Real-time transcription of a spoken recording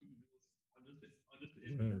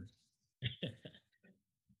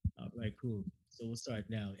cool. So we'll start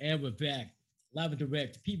now. And we're back. Live and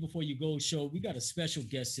direct. People Before You Go show. We got a special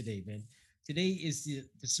guest today, man. Today is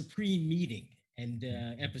the Supreme meeting and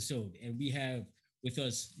episode. And we have with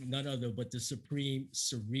us none other but the Supreme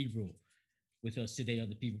Cerebral with us today on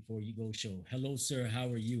the People Before You Go show. Hello, sir. How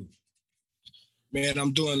are you? Man,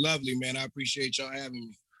 I'm doing lovely, man. I appreciate y'all having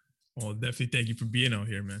me. Well, definitely thank you for being out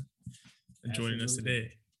here, man, and joining us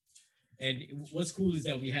today. And what's cool is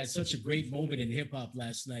that we had such a great moment in hip hop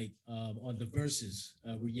last night on the verses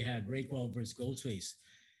where you had Raekwon versus Ghostface,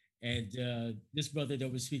 and this brother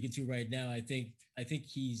that we're speaking to right now, I think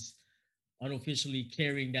he's unofficially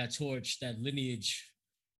carrying that torch, that lineage.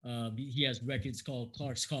 He has records called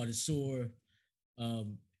Clark's Connoisseur,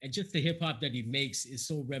 and just the hip hop that he makes is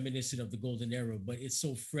so reminiscent of the golden era, but it's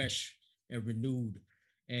so fresh and renewed.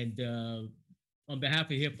 And on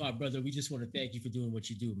behalf of hip hop, brother, we just want to thank you for doing what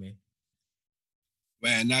you do, man.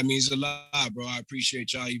 Man, that means a lot, bro. I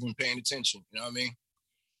appreciate y'all even paying attention. You know what I mean?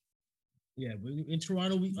 Yeah, but in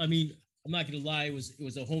Toronto, I'm not gonna lie, it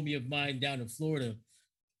was a homie of mine down in Florida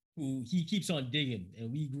who he keeps on digging,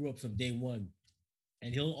 and we grew up from day one.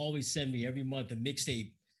 And he'll always send me every month a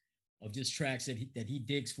mixtape of just tracks that he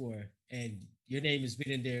digs for. And your name has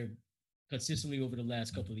been in there consistently over the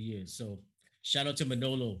last couple of years. So shout out to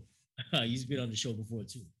Manolo. He's been on the show before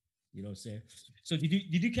too. You know what I'm saying? So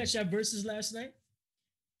did you catch that verses last night?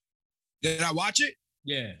 Did I watch it?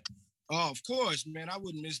 Yeah. Oh, of course, man. I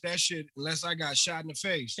wouldn't miss that shit unless I got shot in the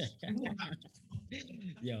face.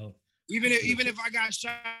 Yo. Even if I got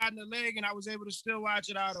shot in the leg and I was able to still watch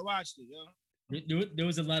it, I would have watched it, yo. There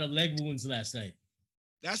was a lot of leg wounds last night.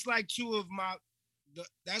 That's like two of my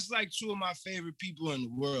favorite people in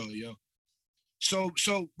the world, yo. So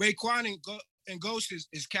Raekwon and Ghost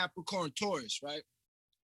is Capricorn Taurus, right?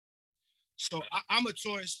 So I'm a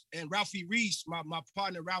Taurus, and Ralphie Reese, my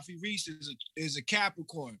partner Ralphie Reese is a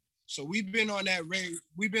Capricorn. So we've been on that Ray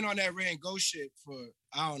and Ghost shit for,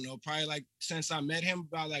 I don't know, probably like since I met him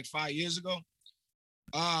about like 5 years ago.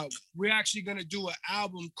 We're actually gonna do an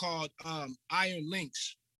album called Iron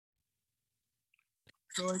Links.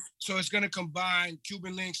 So it's gonna combine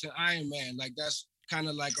Cuban Links and Iron Man. Like that's kind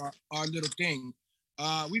of like our little thing.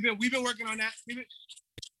 We've been working on that.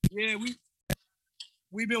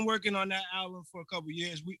 We've been working on that album for a couple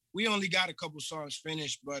years. We only got a couple songs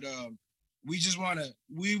finished, but we just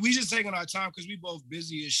taking our time because we both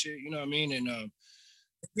busy as shit, you know what I mean? And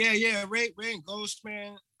Ray and Ghost,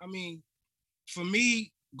 man. I mean, for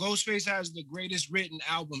me, Ghostface has the greatest written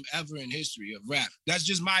album ever in history of rap. That's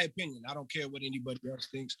just my opinion. I don't care what anybody else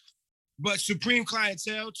thinks. But Supreme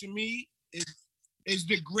Clientele to me is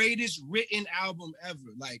the greatest written album ever.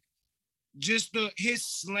 Like just his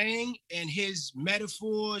slang and his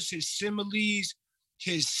metaphors, his similes,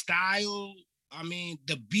 his style. I mean,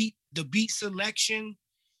 the beat selection.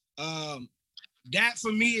 That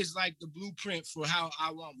for me is like the blueprint for how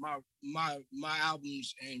I want my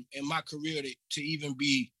albums and my career to even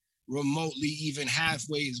be remotely even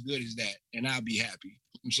halfway as good as that, and I'll be happy.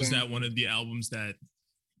 Was that one of the albums that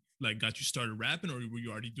like got you started rapping, or were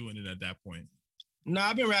you already doing it at that point? No,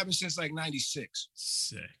 I've been rapping since like 96.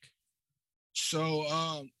 Sick. So,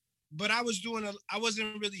 but I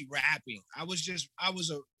wasn't really rapping. I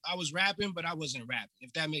was rapping, but I wasn't rapping,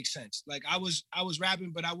 if that makes sense. Like I was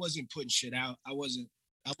rapping, but I wasn't putting shit out. I wasn't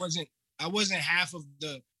half of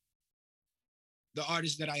the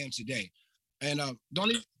artist that I am today. And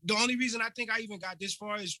the only reason I think I even got this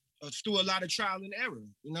far is through a lot of trial and error.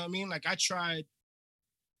 You know what I mean? Like I tried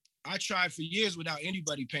for years without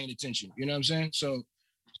anybody paying attention. You know what I'm saying? So,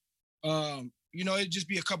 it'd just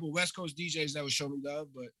be a couple West Coast DJs that would show me love,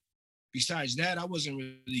 but besides that, I wasn't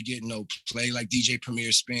really getting no play like DJ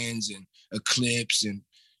Premier Spins and Eclipse and,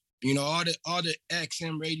 all the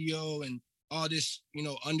XM radio and all this,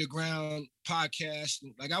 underground podcast.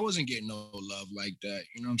 Like I wasn't getting no love like that.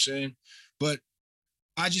 You know what I'm saying? But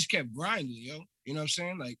I just kept grinding, yo. You know what I'm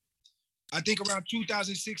saying? Like I think around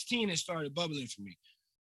 2016, it started bubbling for me.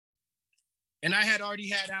 And I had already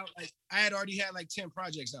had like 10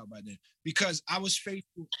 projects out by then because I was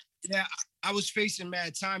facing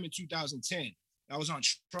mad time in 2010. I was on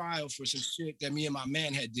trial for some shit that me and my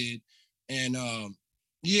man had did. And I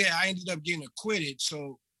ended up getting acquitted.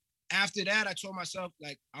 So after that, I told myself,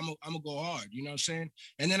 like, I'm gonna go hard, you know what I'm saying?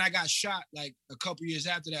 And then I got shot like a couple years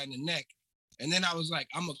after that in the neck. And then I was like,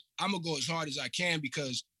 I'm gonna go as hard as I can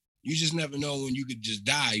because you just never know when you could just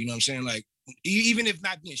die, you know what I'm saying? Like, even if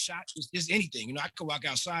not being shot, it's anything. I could walk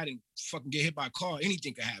outside and fucking get hit by a car.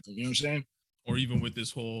 Anything could happen, you know what I'm saying? Or even with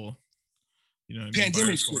this whole,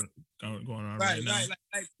 pandemic going on right now.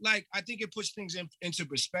 Like I think it puts things into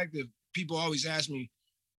perspective. People always ask me,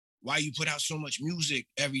 why you put out so much music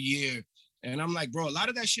every year And I'm like, bro, a lot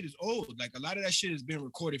of that shit is old. Like a lot of that shit has been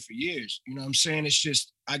recorded for years. You know what I'm saying? It's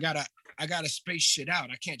just I gotta space shit out.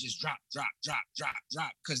 I can't just drop,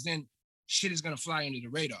 because then shit is gonna fly under the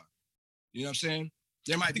radar. You know what I'm saying?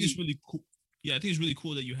 There might be. It's really cool. Yeah, I think it's really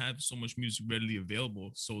cool that you have so much music readily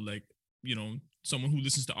available. So like, you know, someone who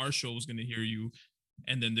listens to our show is gonna hear you,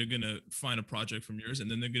 and then they're gonna find a project from yours, and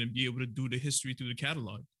then they're gonna be able to do the history through the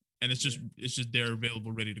catalog. And it's just there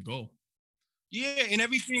available, ready to go. Yeah, and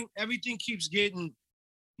everything keeps getting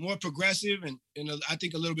more progressive and I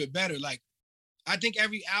think a little bit better. Like, I think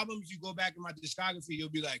every album, if you go back in my discography, you'll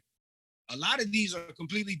be like, a lot of these are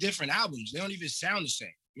completely different albums. They don't even sound the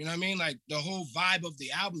same. You know what I mean? Like the whole vibe of the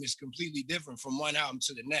album is completely different from one album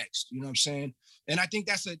to the next. You know what I'm saying? And I think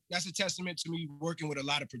that's a testament to me working with a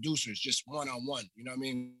lot of producers, just one-on-one. You know what I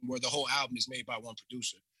mean? Where the whole album is made by one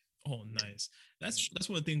producer. Oh, nice. That's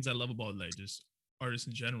one of the things I love about like just artists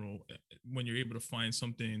in general. When you're able to find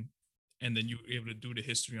something and then you're able to do the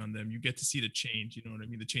history on them, you get to see the change. You know what I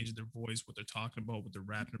mean? The change in their voice, what they're talking about, what they're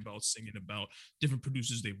rapping about, singing about, different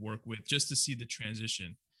producers they work with, just to see the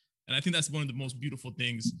transition. And I think that's one of the most beautiful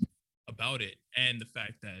things about it, and the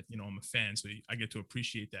fact that, you know, I'm a fan, so I get to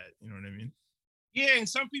appreciate that. You know what I mean? Yeah, and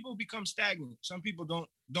some people become stagnant. Some people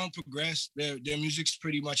don't progress. Their music's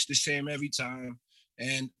pretty much the same every time,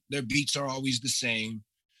 and their beats are always the same.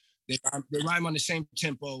 They rhyme on the same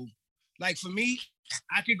tempo. Like for me,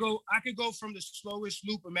 I could go from the slowest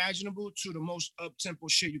loop imaginable to the most up tempo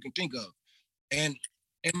shit you can think of, and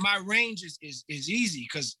my range is easy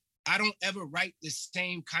because I don't ever write the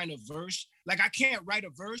same kind of verse. Like I can't write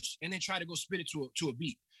a verse and then try to go spit it to a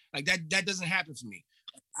beat. Like that doesn't happen for me.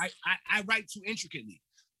 I write too intricately,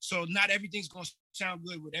 so not everything's gonna sound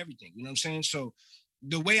good with everything. You know what I'm saying? So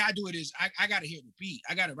the way I do it is I gotta hear the beat.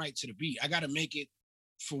 I gotta write to the beat. I gotta make it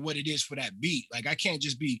for what it is for that beat. Like I can't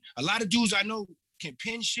just be. A lot of dudes I know can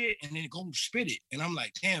pin shit and then go spit it, and I'm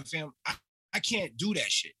like, damn, fam, I can't do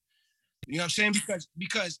that shit. You know what I'm saying?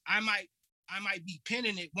 Because I might be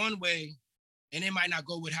pinning it one way and it might not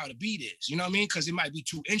go with how the beat is. You know what I mean? Because it might be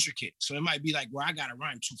too intricate. So it might be like where I gotta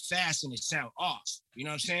rhyme too fast and it sound off. You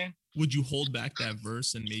know what I'm saying? Would you hold back that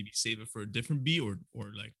verse and maybe save it for a different beat, or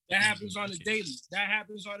like that happens on the daily? That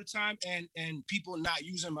happens all the time. And people not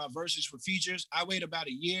using my verses for features. I wait about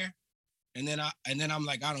a year, and then I'm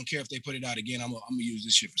like, I don't care if they put it out again. I'm gonna use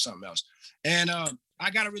this shit for something else. And I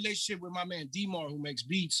got a relationship with my man D-Mar, who makes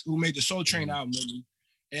beats, who made the Soul Train album with me.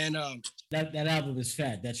 And that album is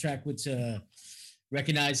fat. That track with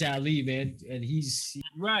Recognize Ali, man, and he's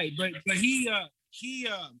right, but he's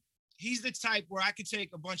the type where I could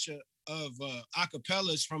take a bunch of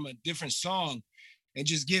acapellas from a different song and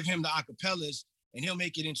just give him the acapellas, and he'll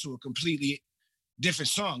make it into a completely different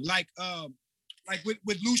song. Like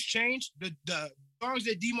with Loose Change, the songs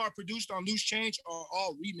that D-Mar produced on Loose Change are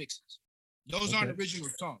all remixes. Those aren't original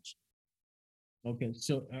songs. Okay,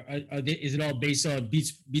 so are they? Is it all based on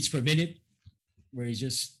beats per minute, where he's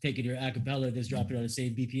just taking your acapella and just dropping it on the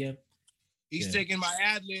same BPM? He's taking my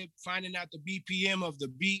ad lib, finding out the BPM of the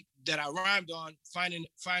beat that I rhymed on, finding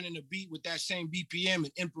a beat with that same BPM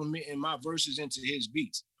and implementing my verses into his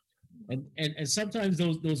beats. And sometimes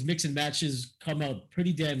those mix and matches come out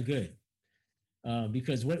pretty damn good.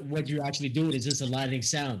 Because what you're actually doing is just aligning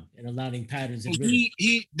sound and aligning patterns. And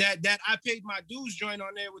that I paid my dues joint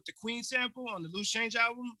on there with the Queen sample on the Loose Change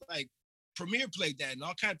album. Like Premier played that, and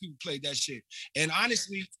all kind of people played that shit. And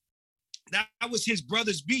honestly, that was his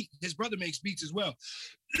brother's beat. His brother makes beats as well.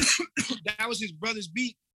 That was his brother's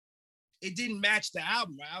beat. It didn't match the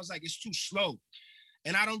album. Right? I was like, it's too slow,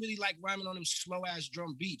 and I don't really like rhyming on them slow ass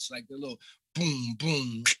drum beats, like the little boom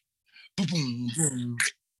boom, boom boom boom.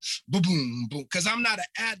 Boom, boom, boom. Because I'm not an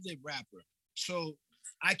ad-lib rapper. So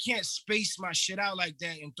I can't space my shit out like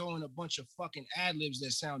that and throw in a bunch of fucking ad-libs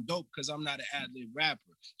that sound dope because I'm not an ad-lib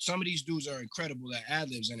rapper. Some of these dudes are incredible at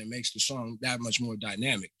ad-libs and it makes the song that much more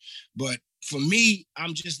dynamic. But for me,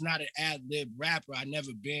 I'm just not an ad-lib rapper. I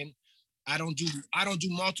never been. I don't do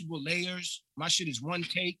multiple layers. My shit is one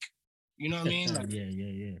take. You know what I mean? Like,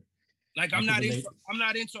 yeah. Like I'm not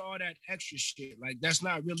into all that extra shit. Like that's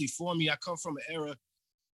not really for me. I come from an era.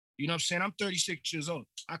 You know what I'm saying? I'm 36 years old.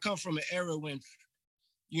 I come from an era when,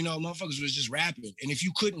 you know, motherfuckers was just rapping. And if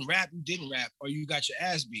you couldn't rap, you didn't rap, or you got your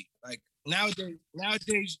ass beat. Like nowadays,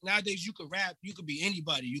 you could rap. You could be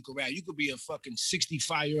anybody. You could rap. You could be a fucking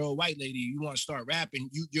 65-year-old white lady. You want to start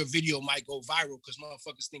rapping, your video might go viral because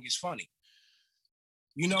motherfuckers think it's funny.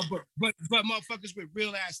 You know, but motherfuckers with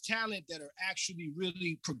real ass talent that are actually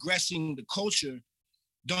really progressing the culture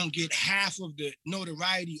don't get half of the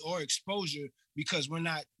notoriety or exposure because we're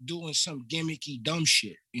not doing some gimmicky dumb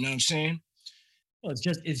shit. You know what I'm saying? Well,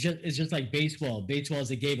 it's just like baseball. Baseball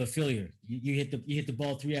is a game of failure. You hit the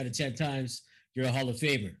ball 3 out of 10 times, you're a Hall of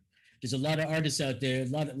Famer. There's a lot of artists out there, a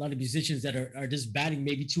lot of musicians that are just batting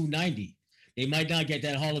maybe 290. They might not get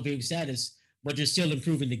that Hall of Fame status, but they're still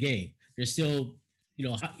improving the game. They're still,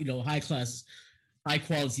 high class, high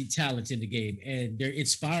quality talent in the game, and they're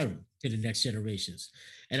inspiring to the next generations.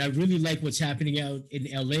 And I really like what's happening out in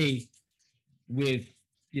LA with,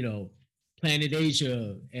 you know, Planet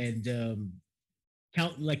Asia and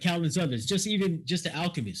countless others. Just the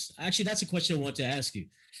Alchemist. Actually, that's a question I want to ask you.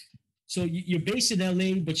 So you're based in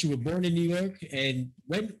LA, but you were born in New York. And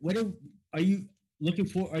are you looking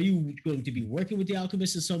for? Are you going to be working with the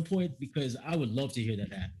Alchemist at some point? Because I would love to hear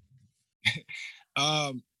that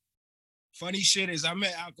happen. Funny shit is I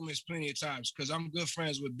met Alchemist plenty of times because I'm good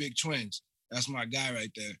friends with Big Twins. That's my guy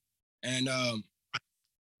right there. And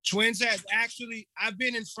Twins has actually, I've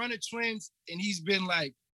been in front of Twins and he's been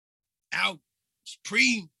like, out,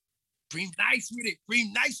 Preem nice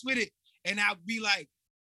with it. And I'll be like,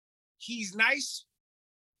 he's nice,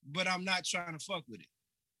 but I'm not trying to fuck with it.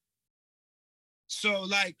 So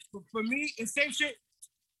like, for me, it's same shit.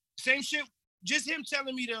 Just him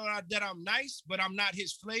telling me that I'm nice, but I'm not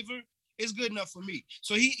his flavor is good enough for me.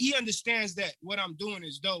 So he understands that what I'm doing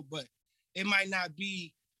is dope, but it might not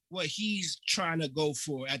be what he's trying to go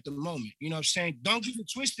for at the moment. You know what I'm saying? Don't get it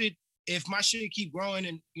twisted. If my shit keep growing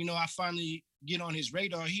and, I finally get on his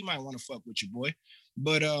radar, he might want to fuck with you, boy.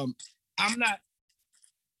 But I'm not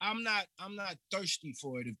thirsty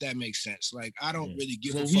for it, if that makes sense. Like, I don't really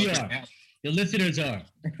give a fuck. We are. The listeners are.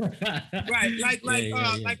 Right. Like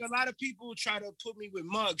a lot of people try to put me with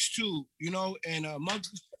Muggs too, and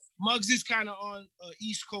Muggs is kind of on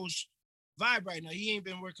East Coast vibe right now. He ain't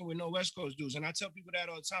been working with no West Coast dudes. And I tell people that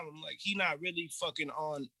all the time. I'm like, he not really fucking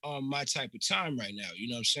on my type of time right now. You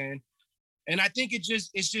know what I'm saying? And I think it's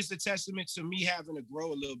just a testament to me having to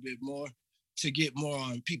grow a little bit more to get more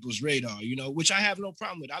on people's radar, which I have no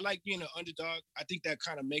problem with. I like being an underdog. I think that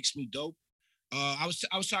kind of makes me dope. I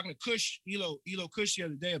was talking to Kush, Elo Kush the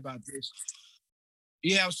other day about this.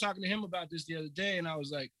 Yeah, I was talking to him about this the other day, and I was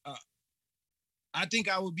like, I think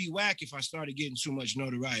I would be whack if I started getting too much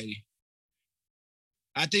notoriety.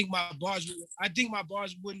 I think my bars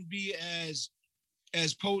wouldn't be as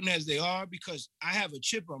potent as they are because I have a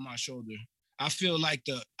chip on my shoulder. I feel like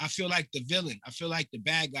the villain. I feel like the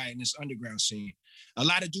bad guy in this underground scene. A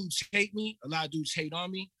lot of dudes hate me. A lot of dudes hate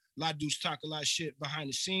on me. A lot of dudes talk a lot of shit behind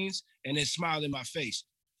the scenes and then smile in my face.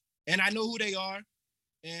 And I know who they are.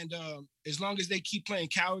 And as long as they keep playing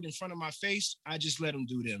coward in front of my face, I just let them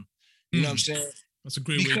do them. You know what I'm saying? That's a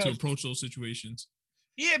great way to approach those situations.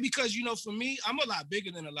 Yeah, because, for me, I'm a lot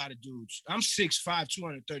bigger than a lot of dudes. I'm 6'5",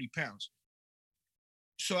 230 pounds.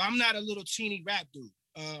 So I'm not a little teeny rap dude.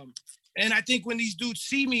 And I think when these dudes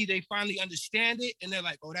see me, they finally understand it. And they're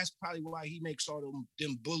like, oh, that's probably why he makes all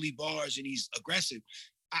them bully bars and he's aggressive.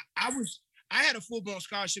 I had a full-blown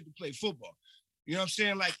scholarship to play football. You know what I'm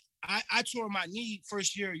saying? Like, I tore my knee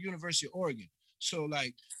first year at University of Oregon. So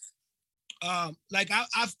I've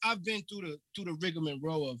been through the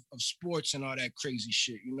rigmarole of sports and all that crazy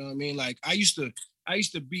shit. You know what I mean? Like I used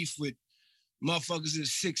to beef with motherfuckers that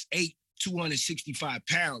 6'8", 265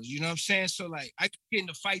 pounds. You know what I'm saying? So like I get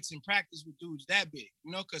into fights and practice with dudes that big,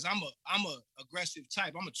 because I'm a aggressive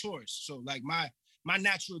type. I'm a Taurus. So like my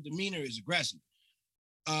natural demeanor is aggressive.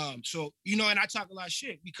 So, and I talk a lot of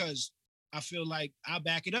shit because I feel like I'll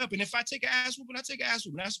back it up. And if I take an ass whooping, I take an ass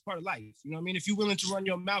whooping. That's part of life. You know what I mean? If you're willing to run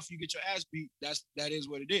your mouth, you get your ass beat. That is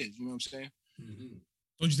what it is. You know what I'm saying? Mm-hmm.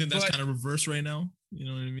 Don't you think that's kind of reverse right now? You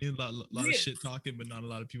know what I mean? A lot of shit talking, but not a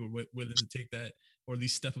lot of people willing to take that or at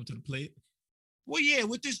least step up to the plate. Well, yeah,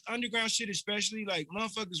 with this underground shit especially, like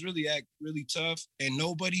motherfuckers really act really tough and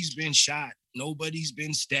nobody's been shot. Nobody's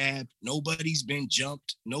been stabbed. Nobody's been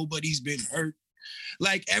jumped. Nobody's been hurt.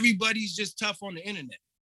 Like everybody's just tough on the internet.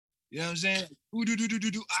 You know what I'm saying?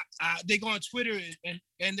 They go on Twitter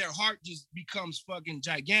and their heart just becomes fucking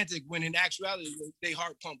gigantic when in actuality they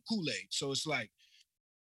heart pump Kool-Aid. So it's like,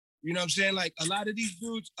 you know what I'm saying? Like a lot of these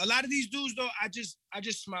dudes though, I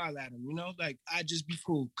just smile at them, like I just be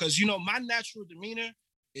cool. Cause my natural demeanor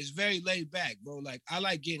is very laid back, bro. Like I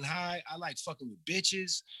like getting high. I like fucking with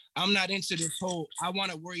bitches. I'm not into this whole, I want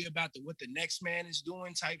to worry about what the next man is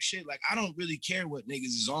doing type shit. Like I don't really care what niggas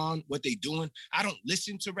is on, what they doing. I don't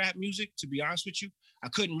listen to rap music, to be honest with you. I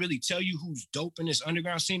couldn't really tell you who's dope in this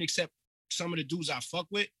underground scene except some of the dudes I fuck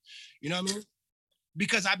with. You know what I mean?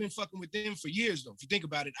 Because I've been fucking with them for years, though. If you think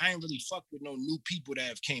about it, I ain't really fucked with no new people that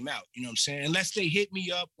have came out. You know what I'm saying? Unless they hit me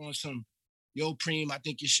up on some, yo, Preem, I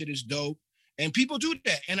think your shit is dope. And people do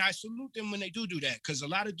that. And I salute them when they do that. Because a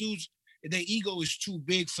lot of dudes, their ego is too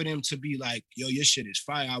big for them to be like, yo, your shit is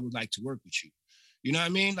fire. I would like to work with you. You know what I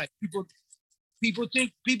mean? Like people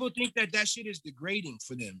think that shit is degrading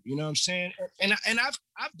for them. You know what I'm saying? And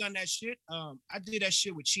I've done that shit. I did that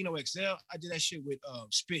shit with Chino XL. I did that shit with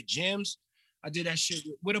Spit Gems. I did that shit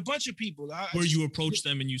with a bunch of people. Where you approached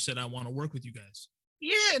them and you said, I want to work with you guys.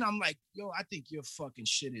 Yeah, and I'm like, yo, I think your fucking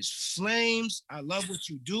shit is flames. I love what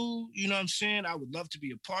you do. You know what I'm saying? I would love to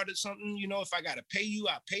be a part of something. You know, if I gotta pay you,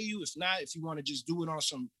 I'll pay you. If not, if you want to just do it on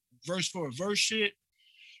some verse for a verse shit,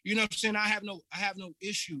 you know what I'm saying? I have no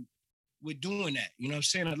issue with doing that. You know what I'm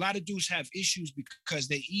saying? A lot of dudes have issues because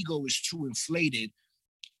their ego is too inflated.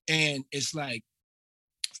 And it's like,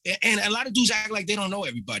 and a lot of dudes act like they don't know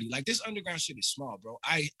everybody. Like, this underground shit is small, bro.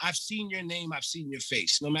 I've seen your name, I've seen your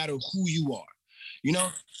face, no matter who you are. You know,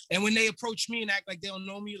 and when they approach me and act like they don't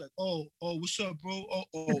know me, like, oh, what's up, bro?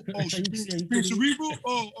 Supreme Cerebral?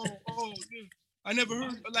 Yeah. I never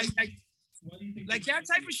heard like that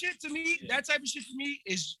type of shit to me. That type of shit to me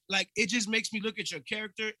is like, it just makes me look at your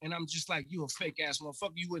character, and I'm just like, you a fake ass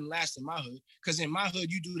motherfucker. You wouldn't last in my hood, because in my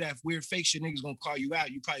hood, you do that weird fake shit, niggas gonna call you out.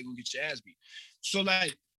 You probably gonna get your ass beat. So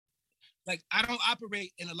like I don't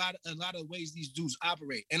operate in a lot of ways these dudes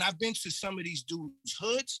operate, and I've been to some of these dudes'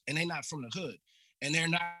 hoods, and they're not from the hood. And they're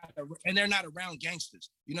not around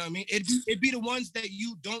gangsters. You know what I mean? It'd be the ones that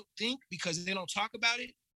you don't think, because they don't talk about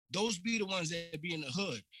it. Those be the ones that be in the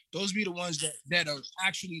hood. Those be the ones that are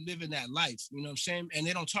actually living that life. You know what I'm saying? And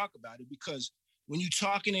they don't talk about it, because when you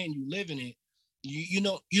talking it and you live in it, you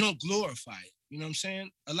don't glorify it. You know what I'm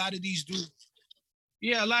saying? A lot of these dudes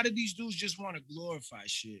just want to glorify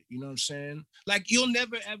shit. You know what I'm saying? Like, you'll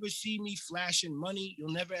never ever see me flashing money.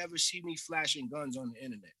 You'll never ever see me flashing guns on the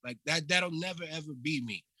internet. Like, that'll never ever be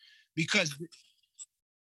me. Because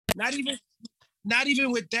not even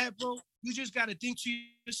with that, bro, you just gotta think to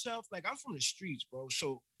yourself, like, I'm from the streets, bro.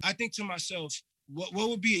 So I think to myself, what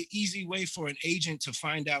would be an easy way for an agent to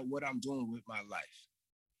find out what I'm doing with my life?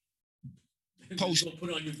 Post.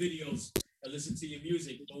 Put on your videos and listen to your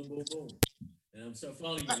music. Boom, boom, boom. And I'm start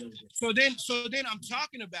following you a little bit. So then I'm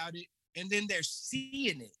talking about it, and then they're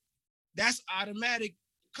seeing it. That's automatic.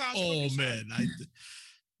 Oh man,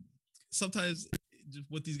 sometimes just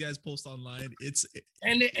what these guys post online, it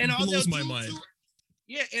blows my mind.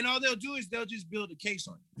 And all they'll do is they'll just build a case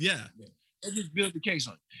on it. Yeah. They'll just build the case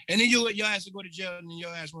on it. And then your ass will go to jail, and then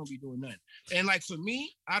your ass won't be doing nothing. And like, for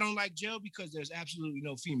me, I don't like jail because there's absolutely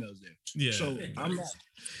no females there. Yeah. So I'm not.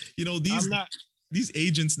 You know, these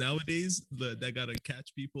agents nowadays that gotta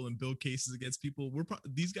catch people and build cases against people,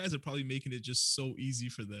 these guys are probably making it just so easy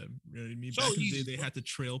for them. You know what I mean? So back in the easy, day, they had to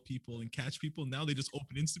trail people and catch people. Now they just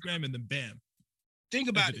open Instagram and then bam. Think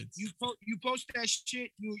about it. You post that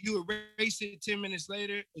shit, you erase it 10 minutes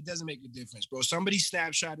later, it doesn't make a difference, bro. Somebody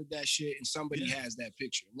snapshotted that shit and somebody has that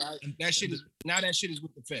picture. Right? That shit is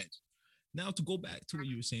with the feds. Now, to go back to what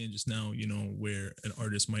you were saying just now, you know, where an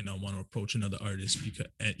artist might not want to approach another artist because,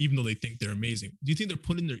 and even though they think they're amazing, do you think they're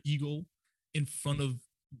putting their ego in front of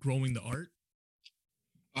growing the art?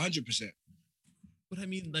 100%. But I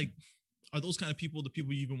mean, like, are those kind of people the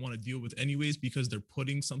people you even want to deal with anyways, because they're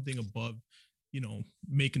putting something above, you know,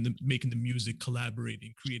 making the music,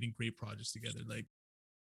 collaborating, creating great projects together? Like,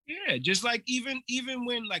 yeah, just like even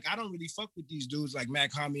when, like, I don't really fuck with these dudes like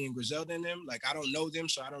Mac Homie and Griselda and them. Like, I don't know them,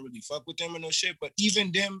 so I don't really fuck with them and no shit. But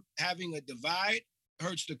even them having a divide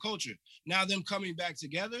hurts the culture. Now them coming back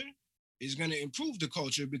together is gonna improve the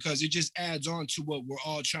culture, because it just adds on to what we're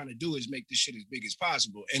all trying to do, is make this shit as big as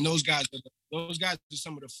possible. And those guys are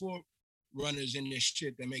some of the forerunners in this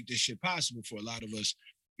shit that make this shit possible for a lot of us.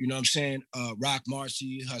 You know what I'm saying? Rock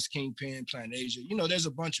Marcy, Hus Kingpin, Planet Asia. You know, there's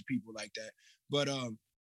a bunch of people like that. But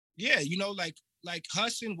yeah, you know, like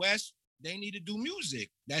Hus and West, they need to do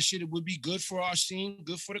music. That shit would be good for our scene,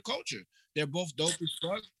 good for the culture. They're both dope as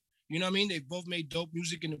fuck. You know what I mean? They've both made dope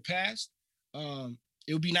music in the past.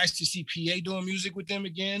 It would be nice to see PA doing music with them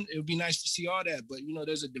again. It would be nice to see all that. But, you know,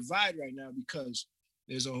 there's a divide right now because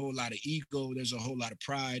there's a whole lot of ego. There's a whole lot of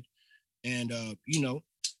pride. And, you know,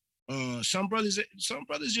 some brothers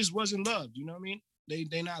just wasn't loved. You know what I mean?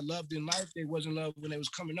 They not loved in life. They wasn't loved when they was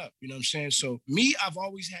coming up. You know what I'm saying? So me, I've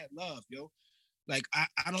always had love, yo. Like,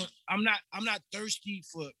 I'm not thirsty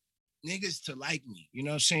for niggas to like me. You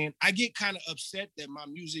know what I'm saying? I get kind of upset that my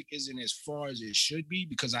music isn't as far as it should be,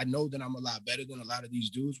 because I know that I'm a lot better than a lot of these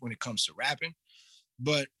dudes when it comes to rapping.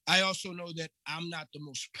 But I also know that I'm not the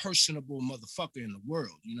most personable motherfucker in the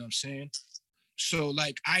world. You know what I'm saying? So,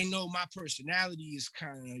 like, I know my personality is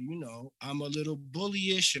kind of, you know, I'm a little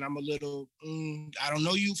bullyish, and I'm a little, I don't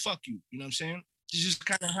know you, fuck you. You know what I'm saying? It's just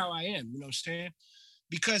kind of how I am. You know what I'm saying?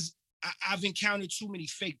 Because I've encountered too many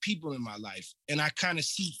fake people in my life, and I kind of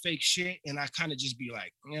see fake shit, and I kind of just be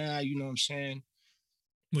like, yeah, you know what I'm saying?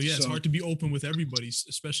 Well, yeah, it's hard to be open with everybody,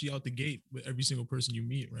 especially out the gate with every single person you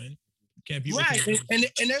meet, right? You can't be right.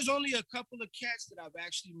 And there's only a couple of cats that I've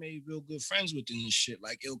actually made real good friends with in this shit,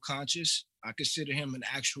 like Ill Conscious. I consider him an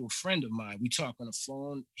actual friend of mine. We talk on the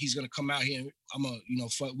phone. He's gonna come out here. And I'm gonna, you know,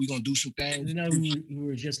 we gonna do some things. Isn't that who we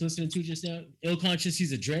were just listening to just now? Ill Conscious,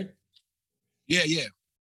 he's a dread. Yeah, yeah.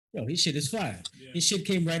 Yo, his shit is fire. Yeah. His shit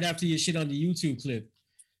came right after your shit on the YouTube clip,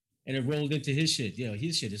 and it rolled into his shit. Yo,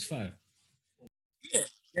 his shit is fire. Yeah,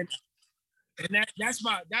 and that's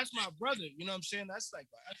my brother. You know what I'm saying? That's like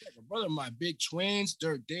a brother of mine. Big Twins,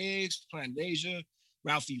 Dirt Daves, Planasia,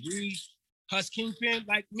 Ralphie Reese, Hus Kingpin.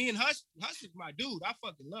 Like me and Hus is my dude. I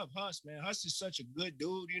fucking love Hus, man. Hus is such a good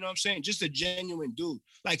dude. You know what I'm saying? Just a genuine dude.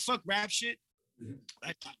 Like fuck rap shit.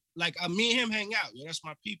 Like me and him hang out. Yeah, that's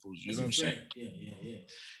my peoples. You know what I'm saying? Yeah.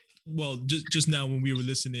 Well, just now when we were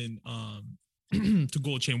listening to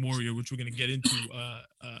Gold Chain Warrior, which we're gonna get into,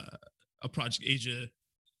 a Project Asia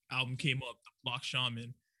album came up, the Block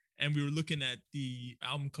Shaman, and we were looking at the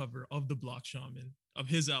album cover of the Block Shaman of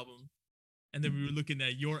his album, and then we were looking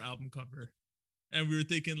at your album cover, and we were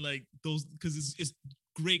thinking like those, because it's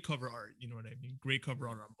great cover art, you know what I mean? Great cover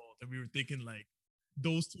art on both, and we were thinking like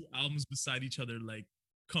those two albums beside each other like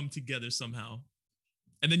come together somehow,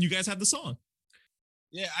 and then you guys have the song.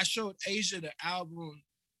 Yeah, I showed Asia the album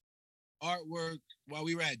artwork while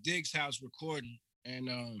we were at Diggs' house recording, and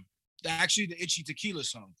actually the Itchy Tequila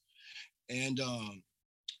song. And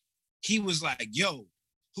he was like, yo,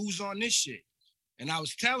 who's on this shit? And I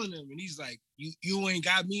was telling him, and he's like, you ain't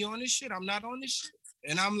got me on this shit? I'm not on this shit?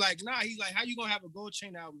 And I'm like, nah. He's like, how you gonna have a Gold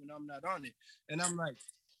Chain album and I'm not on it? And I'm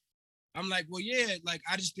like, well, yeah, like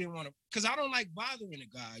I just didn't want to, because I don't like bothering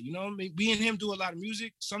a guy, you know. Me and him do a lot of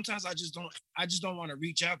music. Sometimes I just don't want to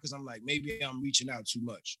reach out because I'm like, maybe I'm reaching out too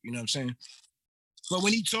much, you know what I'm saying? But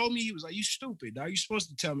when he told me, he was like, you stupid, dog. You supposed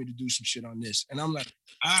to tell me to do some shit on this. And I'm like,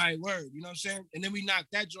 all right, word, you know what I'm saying? And then we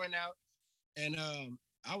knocked that joint out. And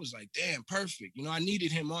I was like, damn, perfect. You know, I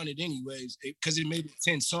needed him on it anyways, because it made it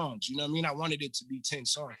 10 songs. You know what I mean? I wanted it to be 10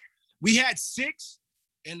 songs. We had 6,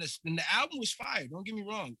 and the album was fire. Don't get me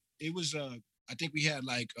wrong. It was, I think we had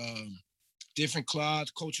like Different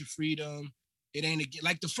Cloths, Culture Freedom. It ain't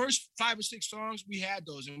like the first 5 or 6 songs, we had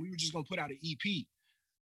those, and we were just going to put out an EP.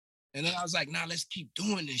 And then I was like, nah, let's keep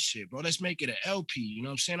doing this shit, bro. Let's make it an LP. You know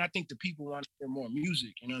what I'm saying? I think the people want to hear more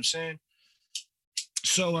music. You know what I'm saying?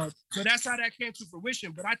 So that's how that came to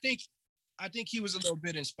fruition. But I think he was a little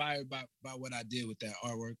bit inspired by what I did with that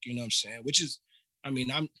artwork. You know what I'm saying? Which is, I mean,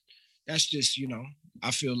 that's just, you know,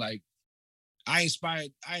 I feel like I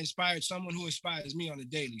inspired someone who inspires me on a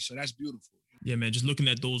daily. So that's beautiful. Yeah, man. Just looking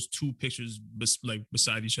at those two pictures like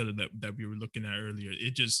beside each other that we were looking at earlier,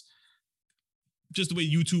 it just the way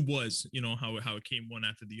YouTube was, you know, how it came one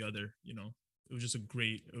after the other, you know, it was just a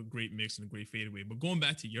great mix and a great fadeaway. But going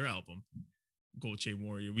back to your album, Gold Chain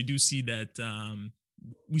Warrior, we do see that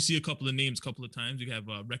we see a couple of names a couple of times. We have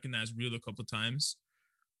Recognized Real a couple of times,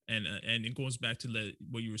 and it goes back to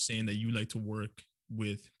what you were saying, that you like to work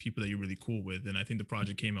with people that you're really cool with, and I think the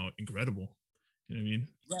project came out incredible. You know what I mean?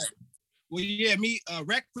 Right. Well, yeah,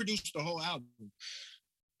 Rec produced the whole album,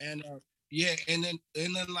 and yeah, and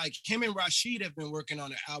then like him and Rashid have been working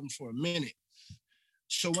on the album for a minute.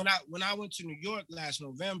 So when I went to New York last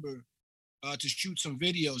November to shoot some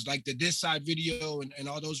videos, like the This Side video and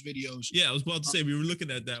all those videos. Yeah, I was about to say we were looking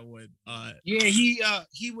at that one. Yeah,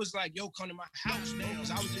 he was like, "Yo, come to my house, man."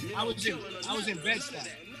 Because I was in Bed-Stuy.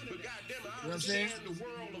 You know what I'm saying?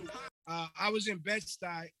 I was in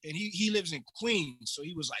Bed-Stuy, and he lives in Queens, so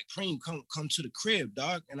he was like, "Preem, come to the crib,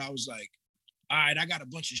 dog." And I was like, all right, I got a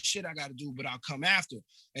bunch of shit I got to do, but I'll come after.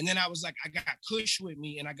 And then I was like, I got Kush with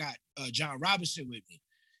me, and I got John Robinson with me.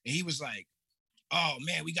 And he was like, oh,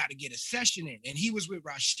 man, we got to get a session in. And he was with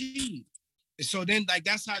Rashid. And so then, like,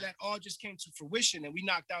 that's how that all just came to fruition. And we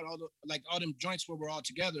knocked out all them joints where we're all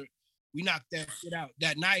together. We knocked that shit out.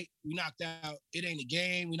 That night, we knocked out It Ain't a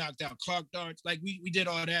Game. We knocked out Clark Darts. Like, we did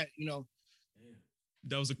all that, you know.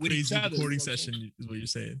 That was a crazy recording session, is what you're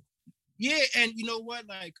saying. Yeah, and you know what?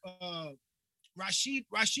 Like, Rashid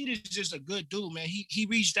is just a good dude, man. He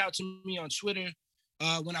reached out to me on Twitter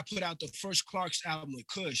when I put out the first Clark's album with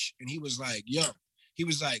Kush, and he was like,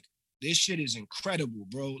 this shit is incredible,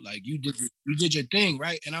 bro. Like you did your thing,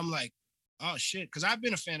 right? And I'm like, oh shit, because I've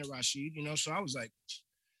been a fan of Rashid, you know. So I was like,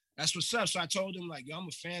 that's what's up. So I told him like, yo, I'm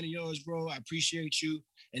a fan of yours, bro. I appreciate you.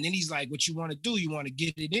 And then he's like, what you want to do? You want to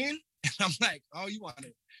get it in? And I'm like, oh, you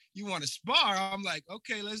want to spar? I'm like,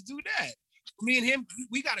 okay, let's do that. Me and him,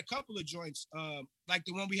 we got a couple of joints, like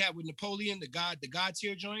the one we had with Napoleon, the God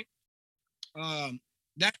tier joint.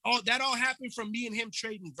 that all happened from me and him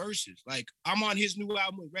trading verses. Like I'm on his new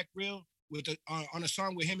album with Rec Real with on a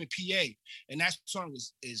song with him and PA, and that song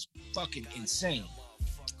is fucking insane.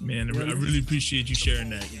 Man, I really appreciate you sharing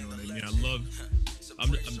that. You know what I mean?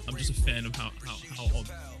 I'm just a fan of how all this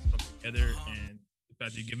come together, and the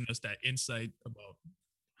fact that you're giving us that insight about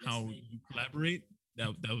how you collaborate.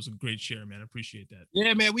 That was a great share, man. I appreciate that.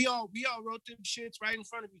 Yeah, man. We all wrote them shits right in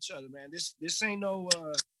front of each other, man. This ain't no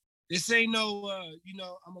you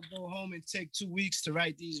know, I'm gonna go home and take 2 weeks to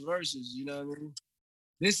write these verses. You know what I mean?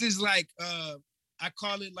 This is like I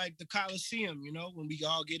call it like the Coliseum, you know, when we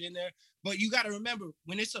all get in there. But you got to remember,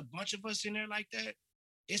 when it's a bunch of us in there like that,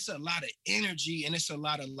 it's a lot of energy and it's a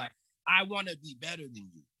lot of like, I want to be better than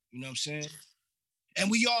you. You know what I'm saying?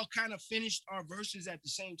 And we all kind of finished our verses at the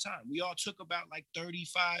same time. We all took about like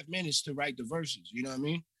 35 minutes to write the verses. You know what I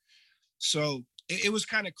mean? So it was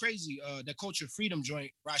kind of crazy. The Culture Freedom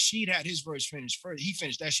joint, Rashid had his verse finished first. He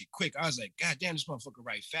finished that shit quick. I was like, God damn, this motherfucker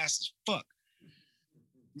write fast as fuck.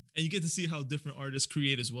 And you get to see how different artists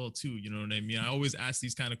create as well too. You know what I mean? I always ask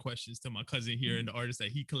these kind of questions to my cousin here and the artists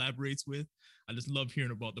that he collaborates with. I just love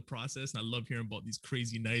hearing about the process, and I love hearing about these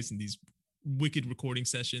crazy nights and these wicked recording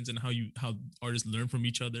sessions and how artists learn from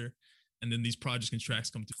each other, and then these projects and tracks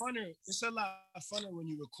come together. It's a lot funner when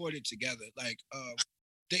you record it together. Like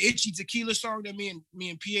the Itchy Tequila song that me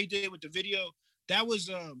and PA did with the video. That was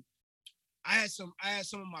I had some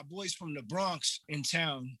of my boys from the Bronx in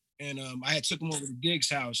town. And I had took them over to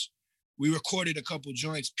Diggs' house. We recorded a couple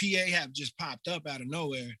joints. PA have just popped up out of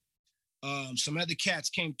nowhere. Some other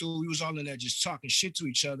cats came through. We was all in there just talking shit to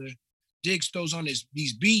each other. Diggs throws on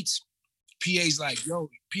these beats. PA's like,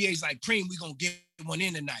 Preem, we gonna get one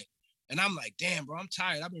in tonight. And I'm like, damn, bro, I'm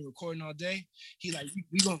tired. I've been recording all day. He like,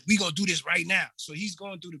 we gonna do this right now. So he's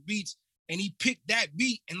going through the beats. And he picked that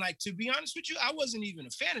beat. And like, to be honest with you, I wasn't even a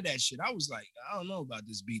fan of that shit. I was like, I don't know about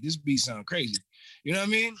this beat. This beat sound crazy. You know what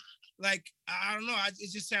I mean? Like, I don't know. It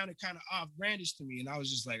just sounded kind of off-brandish to me. And I was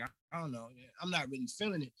just like, I don't know. I'm not really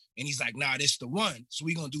feeling it. And he's like, nah, this the one. So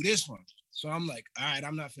we gonna do this one. So I'm like, all right,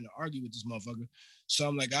 I'm not finna argue with this motherfucker. So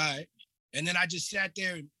I'm like, all right. And then I just sat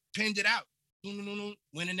there and pinned it out.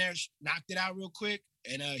 Went in there, knocked it out real quick.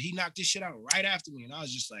 And he knocked this shit out right after me. And I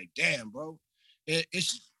was just like, damn, bro.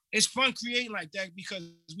 It's fun creating like that because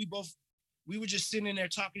we were just sitting in there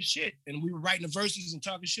talking shit and we were writing the verses and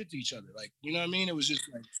talking shit to each other. Like, you know what I mean? It was just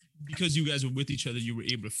like, because you guys were with each other, you were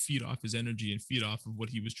able to feed off his energy and feed off of what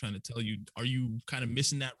he was trying to tell you. Are you kind of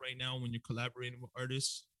missing that right now when you're collaborating with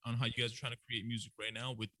artists on how you guys are trying to create music right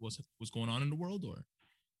now with what's going on in the world, or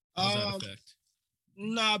how's that affect?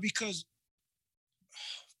 Nah, because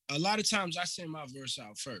a lot of times I send my verse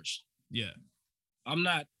out first. Yeah. I'm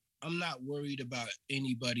not worried about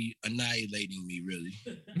anybody annihilating me, really.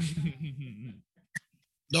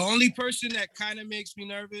 The only person that kind of makes me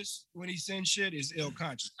nervous when he sends shit is Ill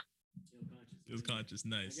Conscious. Ill Conscious,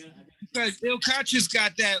 nice. Because Ill Conscious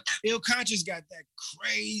got that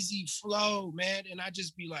crazy flow, man. And I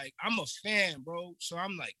just be like, I'm a fan, bro. So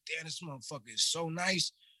I'm like, damn, this motherfucker is so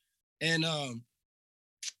nice. And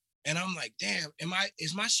I'm like, damn,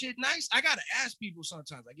 is my shit nice? I gotta ask people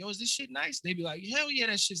sometimes, like, yo, is this shit nice? They be like, hell yeah,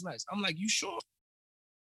 that shit's nice. I'm like, you sure?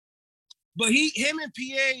 But him and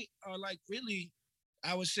PA are like really,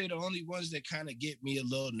 I would say, the only ones that kind of get me a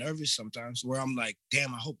little nervous sometimes, where I'm like,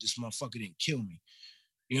 damn, I hope this motherfucker didn't kill me.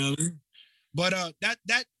 You know what I mean? But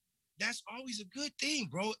that's always a good thing,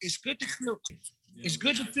 bro. It's good to feel. Yeah, it's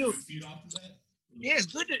good to feel. Feed off of that. Yeah, it's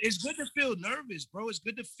good to feel nervous, bro. It's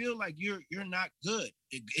good to feel like you're not good.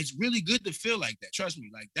 It's really good to feel like that. Trust me,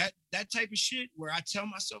 like that type of shit where I tell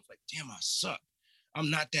myself, like, damn, I suck. I'm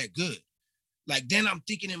not that good. Like, then I'm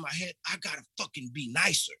thinking in my head, I gotta fucking be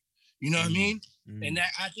nicer. You know what I mean? And that,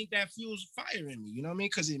 I think that fuels fire in me. You know what I mean?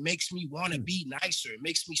 Because it makes me want to be nicer. It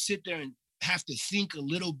makes me sit there and have to think a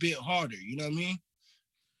little bit harder. You know what I mean?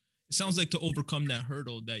 It sounds like to overcome that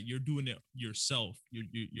hurdle that you're doing it yourself.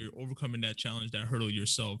 You're overcoming that challenge, that hurdle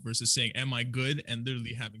yourself, versus saying, am I good? And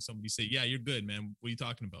literally having somebody say, yeah, you're good, man. What are you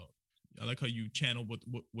talking about? I like how you channel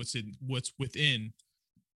what's within.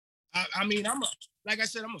 I mean, like I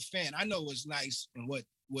said, I'm a fan. I know what's nice and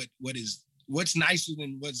what's nicer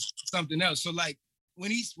than what's something else. So like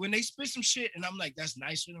when they spit some shit and I'm like, that's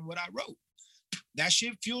nicer than what I wrote. That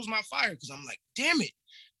shit fuels my fire because I'm like, damn it.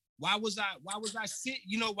 Why was I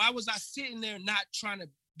sitting there not trying to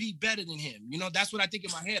be better than him? You know, that's what I think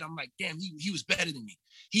in my head. I'm like, damn, he was better than me.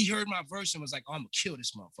 He heard my verse and was like, oh, I'm gonna kill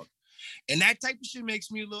this motherfucker. And that type of shit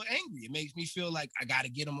makes me a little angry. It makes me feel like I gotta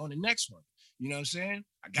get him on the next one. You know what I'm saying?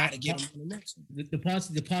 I gotta get him on the next one.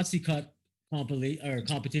 The posse cut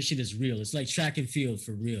competition is real. It's like track and field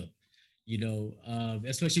for real.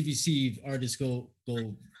 Especially if you see artists go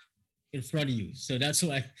in front of you. So that's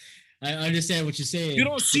why I understand what you're You saying.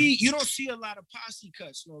 don't see a lot of posse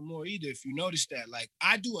cuts no more either. If you notice that, like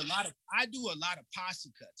I do a lot of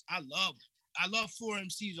posse cuts. I love four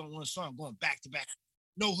MCs on one song going back to back,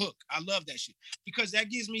 no hook. I love that shit because that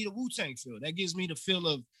gives me the Wu-Tang feel. That gives me the feel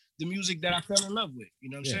of the music that I fell in love with. You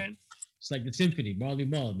know what I'm Yeah. saying? It's like the symphony, Marley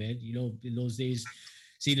Marl, man. In those days,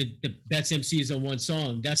 see the best MCs on one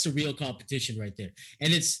song. That's the real competition right there.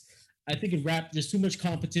 And I think in rap, there's too much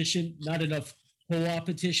competition, not enough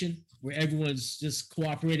co-opetition, where everyone's just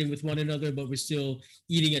cooperating with one another, but we're still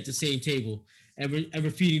eating at the same table, and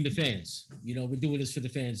we're feeding the fans. We're doing this for the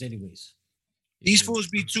fans, anyways. These fools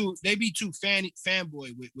be too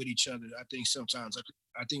fanboy with each other. I think sometimes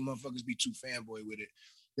I think motherfuckers be too fanboy with it.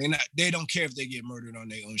 They don't care if they get murdered on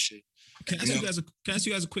their own shit. Can I ask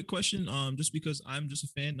you guys a quick question? Just because I'm just a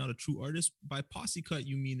fan, not a true artist. By posse cut,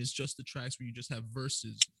 you mean it's just the tracks where you just have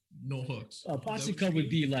verses, no hooks? Posse cut would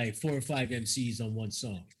be like 4 or 5 MCs on one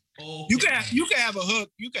song. Oh, okay. You can have a hook.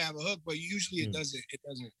 But usually it doesn't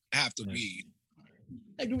have to be.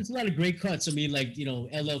 Like, there was a lot of great cuts. I mean, like,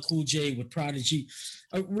 LL Cool J with Prodigy.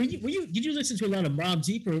 Did you listen to a lot of Mobb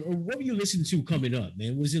Deep, or what were you listening to coming up,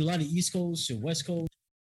 man? Was it a lot of East Coast or West Coast?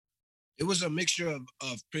 It was a mixture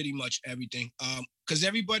of pretty much everything. Because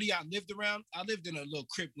everybody I lived in a little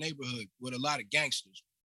Crip neighborhood with a lot of gangsters.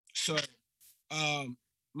 So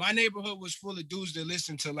my neighborhood was full of dudes that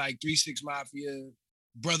listened to like 3-6 Mafia,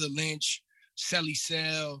 Brother Lynch, Celly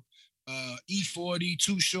Cell, E40,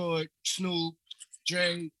 Too Short, Snoop,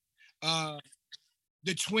 Dre,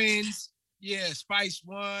 the Twins, Spice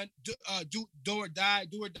One, Do or Die,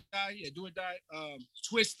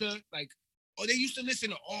 Twister, like, they used to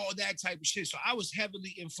listen to all that type of shit. So I was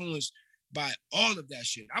heavily influenced by all of that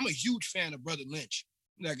shit. I'm a huge fan of Brother Lynch,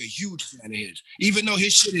 like a huge fan of his. Even though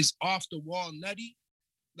his shit is off the wall nutty,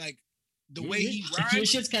 like the way he rhymes. Your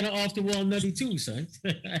shit's kind of off the wall nutty too, son.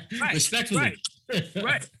 Right, respectfully.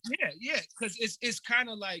 Right. Yeah. Because it's kind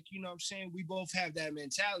of like, you know what I'm saying? We both have that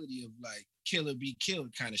mentality of like kill or be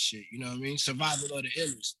killed kind of shit. You know what I mean? Survival of the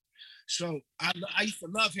illest. So I used to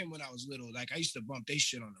love him when I was little. Like I used to bump they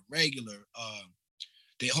shit on the regular.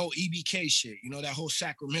 The whole EBK shit, that whole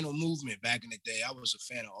Sacramento movement back in the day. I was a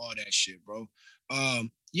fan of all that shit, bro. My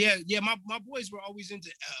boys were always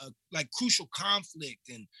into like Crucial Conflict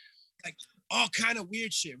and like all kind of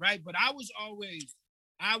weird shit, right? But I was always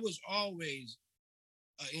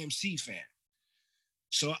an MC fan.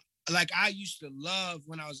 So like I used to love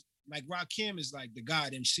when I was like Rakim is like the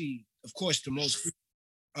god MC, of course, the most.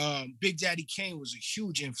 Big Daddy Kane was a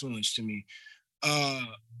huge influence to me.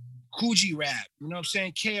 Coogee Rap, you know what I'm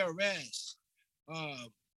saying? KRS,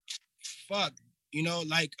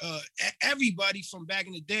 everybody from back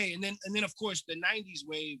in the day. And then of course the 90s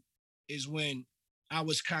wave is when I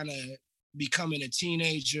was kind of becoming a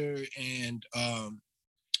teenager and I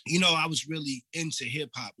was really into hip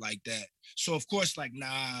hop like that. So of course like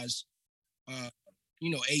Nas,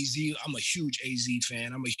 AZ, I'm a huge AZ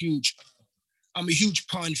fan. I'm a huge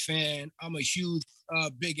Pun fan. I'm a huge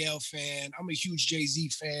Big L fan. I'm a huge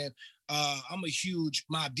Jay-Z fan. I'm a huge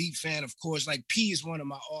Mobb Deep fan, of course. Like P is one of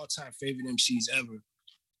my all-time favorite MCs ever.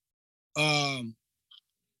 I'm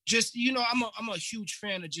a huge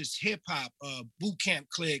fan of just hip hop, Boot Camp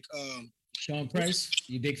Click. Sean Price,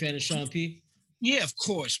 you a big fan of Sean P? Yeah, of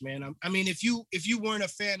course, man. I mean, if you weren't a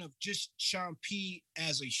fan of just Sean P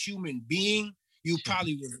as a human being, you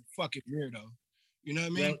probably were a fucking weirdo. You know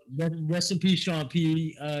what I mean? Well, rest in peace, Sean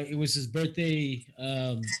P. It was his birthday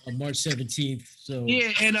on March 17th. So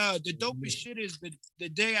yeah, and the dopest shit is the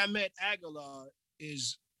day I met Aguilar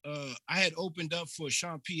is I had opened up for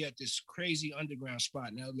Sean P at this crazy underground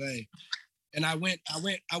spot in LA. And I went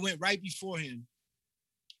right before him.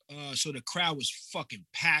 So the crowd was fucking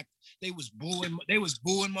packed. They was booing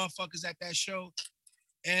motherfuckers at that show.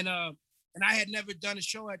 And I had never done a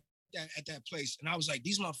show at that place. And I was like,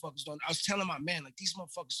 these motherfuckers don't, I was telling my man, like, these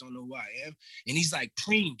motherfuckers don't know who I am. And he's like,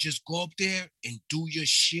 Preem, just go up there and do your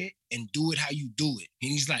shit and do it how you do it.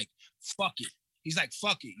 And he's like, fuck it. He's like,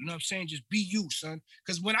 fuck it. You know what I'm saying? Just be you, son.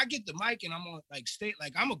 Because when I get the mic and I'm on like state,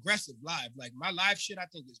 like I'm aggressive live. Like my live shit, I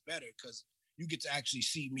think is better because you get to actually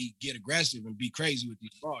see me get aggressive and be crazy with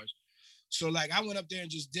these bars. So like I went up there and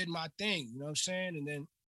just did my thing, you know what I'm saying? And then,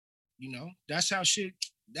 that's how shit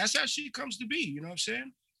comes to be, you know what I'm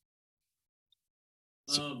saying?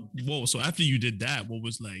 So after you did that, what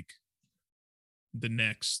was like the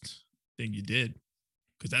next thing you did?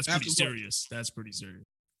 Because that's pretty serious. That's pretty serious.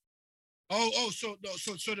 So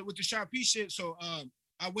with the Sean P shit, so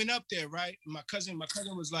I went up there, right? My cousin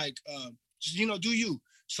was like, just, do you.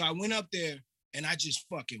 So I went up there and I just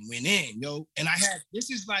fucking went in, yo. And this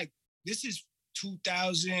is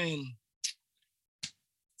 2000,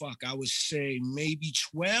 I would say maybe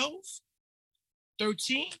 12,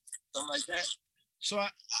 13, something like that. So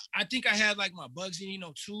I think I had like my Bugsy,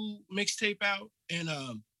 2 mixtape out, and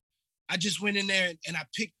I just went in there and I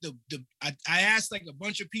picked I asked like a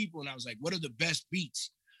bunch of people, and I was like, what are the best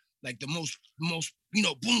beats? Like the most boom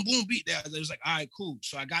boom beat there. It was like, all right, cool.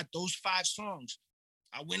 So I got those 5 songs.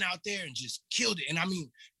 I went out there and just killed it. And I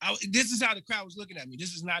mean, this is how the crowd was looking at me.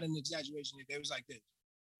 This is not an exaggeration. They was like this.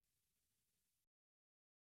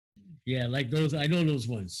 Yeah, like those. I know those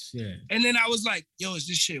ones. Yeah. And then I was like, yo, is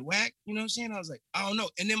this shit whack? You know what I'm saying? I was like, I don't know.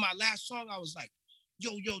 And then my last song, I was like,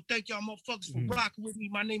 yo, thank y'all motherfuckers for rocking with me.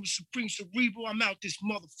 My name is Supreme Cerebral. I'm out this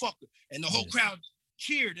motherfucker. And the whole crowd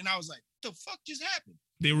cheered. And I was like, the fuck just happened?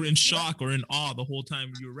 They were in shock or in awe the whole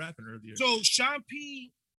time you were rapping earlier. So Sean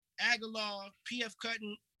P, Aguilar, PF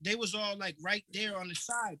Cutting, they was all like right there on the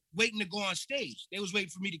side waiting to go on stage. They was waiting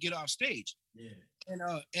for me to get off stage. Yeah. And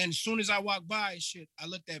as soon as I walked by and shit, I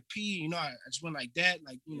looked at P, I just went like that,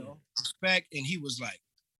 like, respect. And he was like,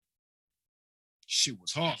 shit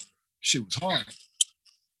was hard.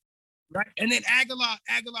 Right. And then Aguilar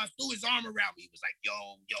threw his arm around me. He was like,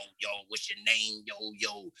 yo, what's your name? Yo,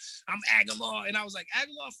 I'm Aguilar. And I was like,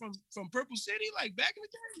 Aguilar from Purple City, like back in the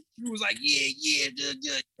day? He was like,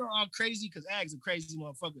 yeah. All crazy, because Ag's a crazy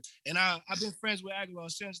motherfucker. And I've been friends with Aguilar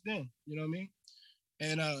since then. You know what I mean?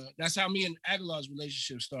 And that's how me and Aguilar's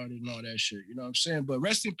relationship started and all that shit. You know what I'm saying? But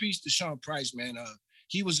rest in peace to Sean Price, man.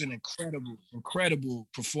 He was an incredible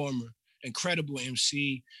performer, incredible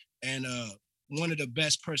MC, and one of the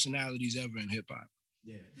best personalities ever in hip hop.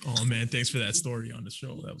 Yeah. Oh man, thanks for that story on the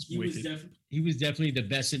show. That was wicked. He was definitely the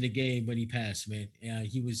best in the game when he passed, man.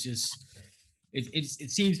 He was just. It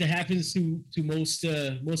seems to happen to most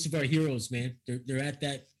of our heroes, man. They're at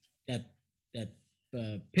that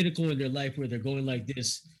pinnacle in their life where they're going like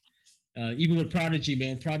this. Even with Prodigy,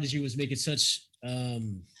 man. Prodigy was making such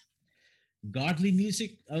godly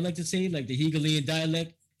music. I would like to say, like the Hegelian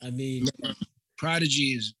dialect. I mean,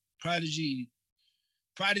 Prodigy is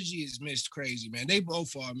missed crazy, man. They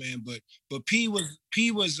both are, man. But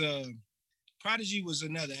Prodigy was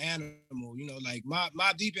another animal, like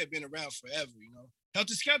Mobb Deep had been around forever,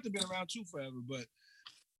 Helter Skelter been around too forever, but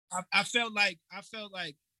I felt like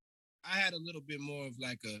I had a little bit more of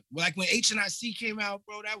like when H&IC came out,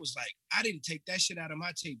 bro, that was like, I didn't take that shit out of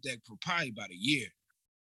my tape deck for probably about a year.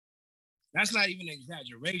 That's not even an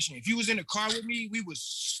exaggeration. If you was in the car with me, we was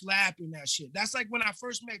slapping that shit. That's like when I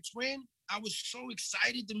first met Twin. I was so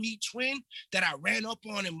excited to meet Twin that I ran up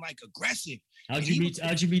on him like aggressive. How'd you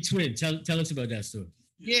meet Twin? Tell us about that story.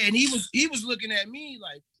 Yeah, and he was looking at me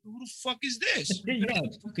like, who the fuck is this? Yeah,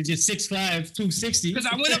 because you're 6'5", 260. Because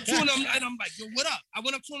I went up to him and I'm like, yo, what up? I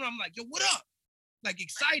went up to him and I'm like, yo, what up? Like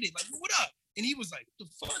excited, like, what up? And he was like, what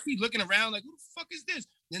the fuck? He looking around like, who the fuck is this?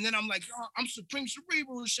 And then I'm like, yo, I'm Supreme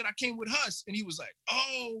Cerebral and shit. I came with Huss. And he was like,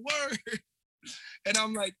 oh, word. And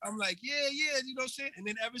I'm like, yeah, you know what I'm saying? And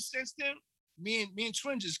then ever since then, me and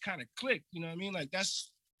Twin just kind of clicked, you know what I mean? Like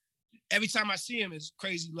that's, every time I see him, it's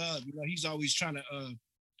crazy love. He's always trying to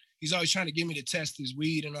get me to test his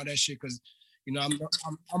weed and all that shit. Cause he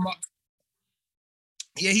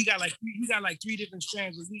got like 3 different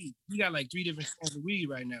strands of weed. He got like 3 different strands of weed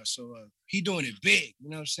right now. So he doing it big, you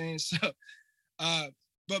know what I'm saying? So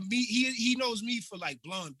but me, he knows me for like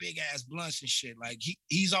blowing big ass blunts and shit. Like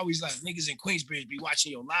he's always like, niggas in Queensbridge be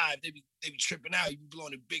watching your live, they be tripping out. You be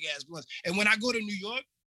blowing the big ass blunts. And when I go to New York,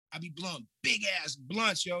 I be blowing big ass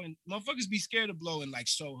blunts, yo. And motherfuckers be scared of blowing like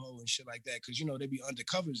Soho and shit like that, because they be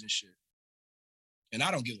undercovers and shit. And I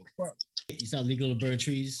don't give a fuck. It's not legal to burn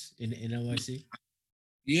trees in NYC?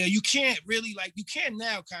 Yeah, you can't really, like, you can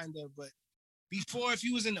now, kind of, but before, if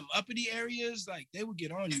you was in them uppity areas, like, they would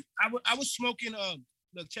get on you. I was smoking,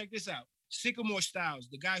 look, check this out. Sycamore Styles,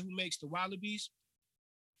 the guy who makes the Wallabies,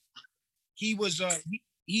 he was,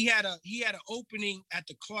 he had an opening at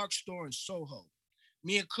the Clark store in Soho.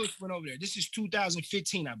 Me and Kush went over there. This is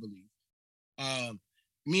 2015, I believe.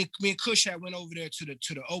 Me and Kush had went over there to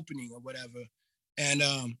the opening or whatever, and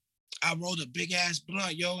I rolled a big ass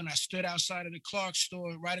blunt, yo, and I stood outside of the Clark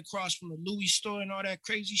store, right across from the Louis store and all that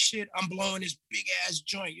crazy shit. I'm blowing this big ass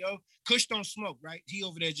joint, yo. Kush don't smoke, right? He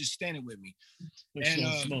over there just standing with me. Kush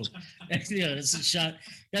don't smoke. Yeah, that's a shot.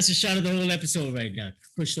 That's a shot of the whole episode right now.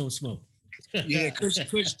 Kush don't smoke. Yeah, Kush don't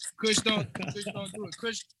do it.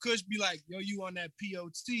 Kush be like, yo, you on that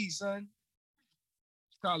POT, son?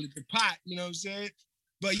 Call it the pot, you know what I'm saying?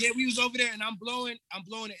 But yeah, we was over there and I'm blowing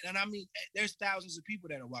it. And I mean, there's thousands of people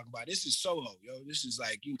that are walking by. This is Soho, yo. This is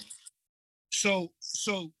like, So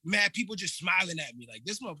mad people just smiling at me like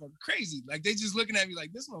this motherfucker crazy. Like they just looking at me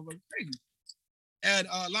like this motherfucker crazy. And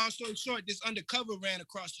long story short, this undercover ran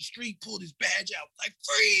across the street, pulled his badge out, like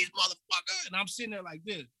freeze, motherfucker. And I'm sitting there like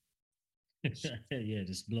this. Yeah,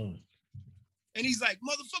 just blowing. And he's like,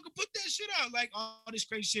 motherfucker, put that shit out. Like all this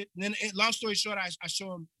crazy shit. And then long story short, I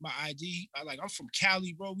show him my ID. I'm from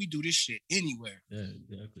Cali, bro. We do this shit anywhere. Yeah,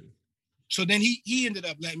 exactly. So then he ended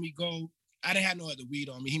up letting me go. I didn't have no other weed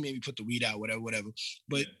on me. He made me put the weed out, whatever.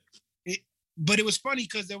 But it was funny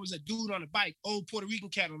because there was a dude on a bike, old Puerto Rican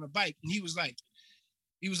cat on a bike, and he was like,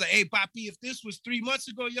 hey, Papi, if this was 3 months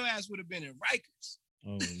ago, your ass would have been in Rikers.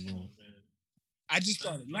 Oh no. I just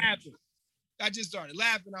started laughing.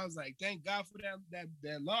 I was like, thank God for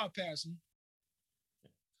that law passing.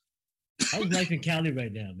 How's life in Cali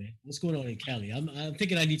right now, man? What's going on in Cali? I'm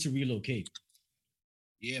thinking I need to relocate.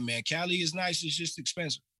 Yeah, man. Cali is nice. It's just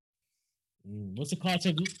expensive. What's the cost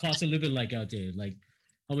of living like out there? Like,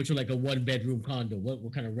 how much for like a 1-bedroom condo?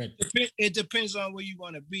 What kind of rent? It depends on where you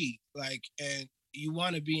want to be. Like, and you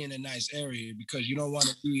want to be in a nice area because you don't want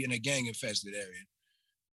to be in a gang-infested area.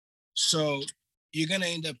 So you're gonna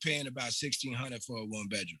end up paying about $1,600 for a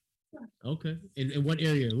 1-bedroom. Okay. In what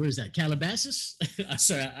area? Where is that? Calabasas?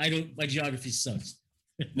 Sorry, my geography sucks.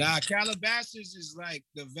 Nah, Calabasas is like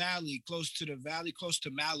the valley, close to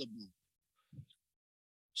Malibu.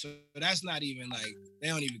 So that's not even like, they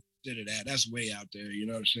don't even consider that. That's way out there, you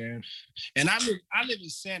know what I'm saying? And I live in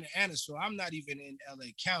Santa Ana, so I'm not even in LA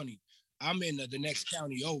County. I'm in the next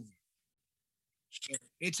county over. So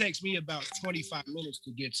it takes me about 25 minutes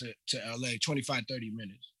to get to LA, 25, 30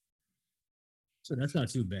 minutes. So that's not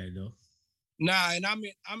too bad though. Nah, and I'm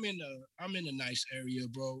in a nice area,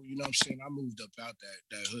 bro. You know what I'm saying? I moved up out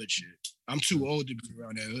that hood shit. I'm too old to be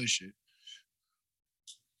around that hood shit.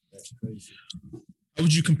 That's crazy. How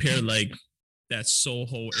would you compare like that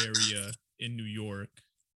Soho area in New York?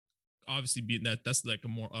 Obviously, being that's like a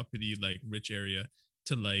more uppity, like rich area,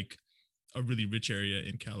 to like a really rich area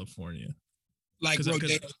in California. Like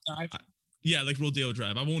Rodeo Drive? Yeah, like Rodeo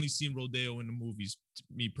Drive. I've only seen Rodeo in the movies.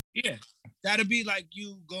 Yeah, that'd be like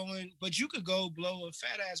you going, but you could go blow a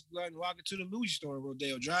fat ass blunt and walk into the Louis store in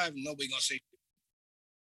Rodeo Drive and nobody gonna say.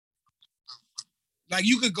 Like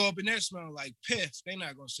you could go up in there smelling like piff. They're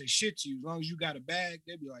not gonna say shit to you as long as you got a bag.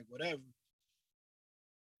 They'd be like, whatever.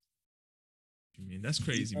 I mean, that's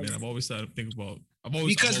crazy, man. I've always thought to think about. I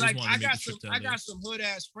got some hood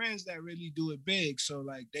ass friends that really do it big. So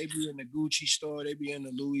like they be in the Gucci store, they be in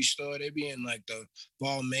the Louis store, they be in like the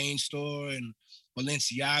Balmain store and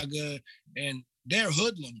Balenciaga, and they're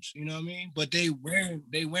hoodlums, you know what I mean? But they wearing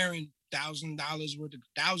thousands of dollars worth of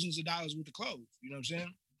clothes. You know what I'm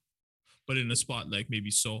saying? But in a spot like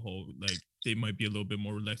maybe Soho, like they might be a little bit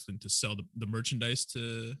more reluctant to sell the merchandise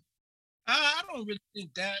to. I don't really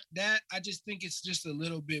think that. I just think it's just a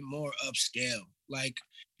little bit more upscale. Like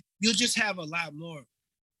you'll just have a lot more,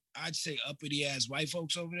 I'd say, uppity ass white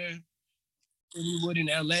folks over there than you would in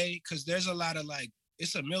LA, because there's a lot of like,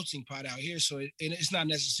 it's a melting pot out here. So it's not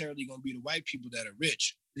necessarily going to be the white people that are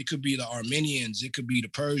rich. It could be the Armenians, it could be the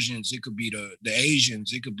Persians, it could be the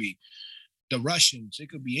Asians, it could be the Russians, it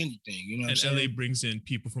could be anything, you know what I'm saying? LA brings in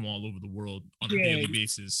people from all over the world on a daily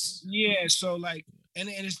basis. Yeah, so like, and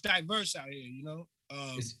it's diverse out here, you know?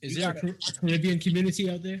 Is there a Caribbean community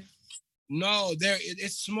out there? No,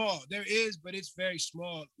 it's small. There is, but it's very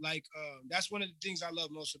small. Like, that's one of the things I love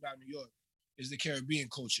most about New York is the Caribbean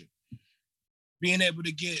culture. Being able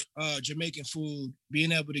to get Jamaican food,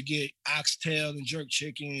 being able to get oxtail and jerk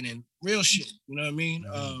chicken and real shit, you know what I mean?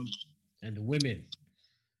 And the women.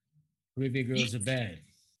 Caribbean girls are bad.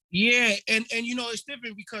 Yeah, and you know, it's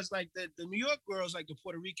different because like the New York girls, like the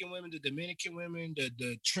Puerto Rican women, the Dominican women,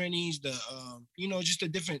 the Trinis, you know, just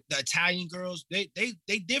the Italian girls, they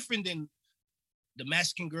different than the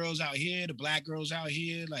Mexican girls out here, the black girls out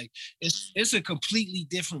here. Like it's a completely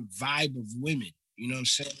different vibe of women. You know what I'm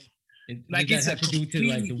saying? Like does that have to do to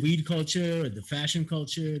like the weed culture or the fashion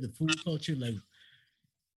culture, the food culture? Like,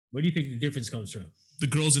 where do you think the difference comes from? The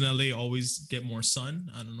girls in LA always get more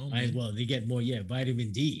sun. I don't know. Well, they get more,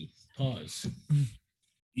 vitamin D. Pause.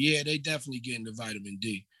 Yeah, they definitely getting the vitamin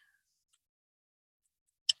D.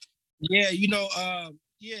 Yeah, you know,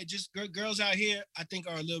 just girls out here, I think,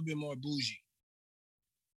 are a little bit more bougie.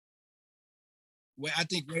 Well, I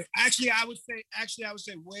think I would say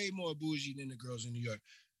way more bougie than the girls in New York.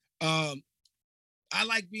 I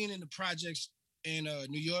like being in the projects in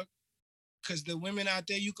New York because the women out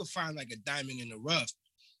there, you could find like a diamond in the rough.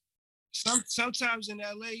 Sometimes in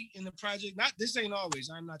LA, in the project, this ain't always.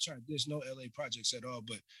 I'm not trying to diss no LA projects at all,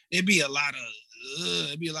 but it'd be a lot of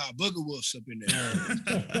booger wolves up in there. You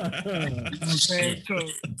know what I'm saying?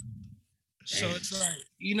 So it's like,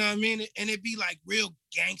 you know what I mean? And it'd be like real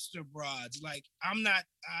gangster broads. Like I'm not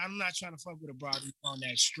trying to fuck with a broad on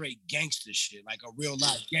that straight gangster shit, like a real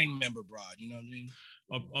life gang member broad. You know what I mean?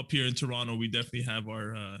 Up here in Toronto, we definitely have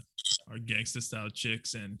our gangster style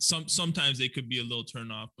chicks, and sometimes they could be a little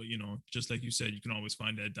turn off, but you know, just like you said, you can always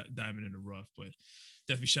find that diamond in the rough. But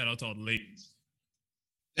definitely shout out to all the ladies.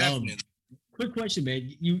 Definitely. Quick question,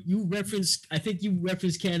 man. I think you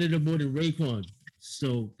referenced Canada more than Raekwon.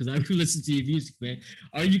 So, because I listen to your music, man.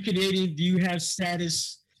 Are you Canadian? Do you have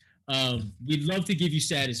status? We'd love to give you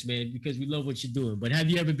status, man, because we love what you're doing. But have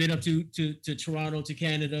you ever been up to Toronto, to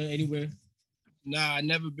Canada, anywhere? Nah, I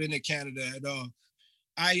never been to Canada at all.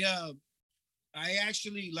 I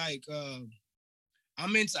actually like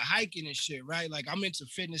I'm into hiking and shit, right? Like I'm into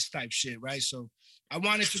fitness type shit, right? So I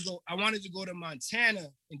wanted to go to Montana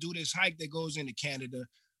and do this hike that goes into Canada.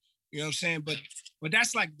 You know what I'm saying? But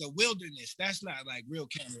that's like the wilderness. That's not like real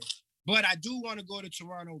Canada. But I do want to go to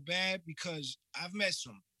Toronto bad because I've met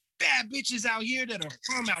some bad bitches out here that are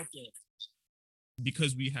from out there.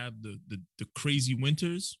 Because we have the crazy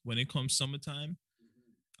winters when it comes summertime.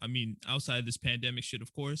 I mean, outside this pandemic shit,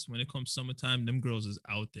 of course, when it comes summertime, them girls is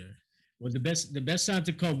out there. Well, the best time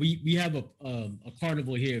to come. We have a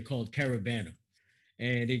carnival here called Caravana,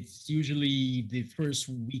 and it's usually the first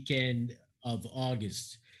weekend of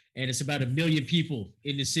August, and it's about 1 million people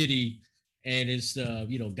in the city, and it's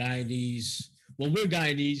Guyanese. Well, we're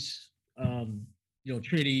Guyanese,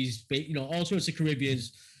 Trinis, all sorts of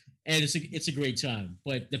Caribbeans, and it's a great time.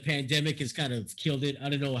 But the pandemic has kind of killed it. I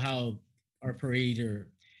don't know how our parade or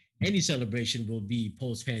any celebration will be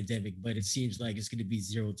post-pandemic, but it seems like it's going to be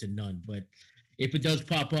 0 to none. But if it does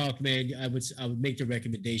pop off, man, I would make the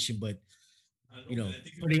recommendation. But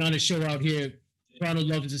putting on a show out here, Toronto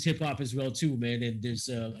loves his hip hop as well too, man. And there's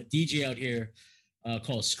a DJ out here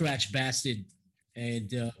called Scratch Bastard,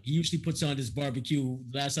 and he usually puts on this barbecue.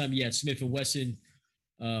 Last time he had Smith and Wesson.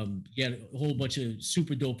 He had a whole bunch of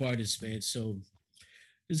super dope artists, man. So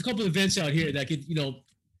there's a couple of events out here that could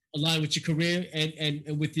align with your career and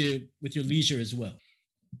with your leisure as well.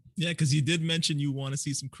 Yeah, because you did mention you want to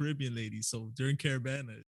see some Caribbean ladies. So during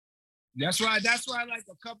Caravana. That's why like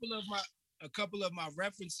a couple of my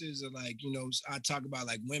references are like, I talk about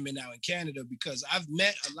like women out in Canada because I've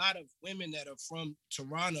met a lot of women that are from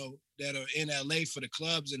Toronto that are in LA for the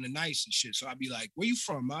clubs and the nights and shit. So I'd be like, where you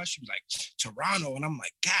from, Ma? She was like, Toronto. And I'm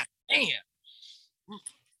like, God damn.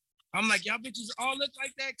 I'm like, y'all bitches all look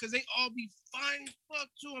like that because they all be fine as fuck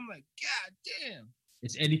too. I'm like, God damn.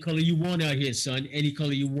 It's any color you want out here, son. Any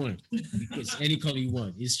color you want. It's any color you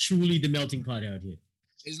want. It's truly the melting pot out here.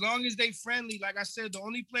 As long as they friendly, like I said, the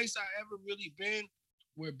only place I ever really been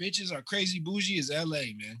where bitches are crazy bougie is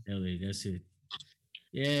LA, man. LA, that's it.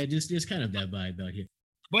 Yeah, just kind of that vibe out here.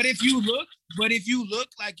 But if you look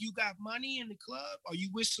like you got money in the club, or you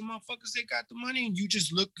with some motherfuckers that got the money and you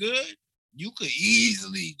just look good, you could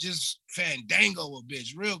easily just fandango a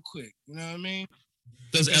bitch real quick. You know what I mean?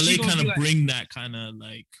 Does LA kind of bring that kind of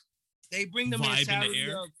like they bring the vibe mentality in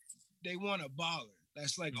the air? of they want a baller.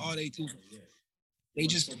 That's like all they do. They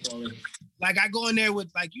just like I go in there with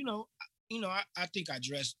like, I think I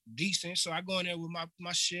dress decent. So I go in there with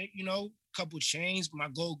my shit, couple chains, my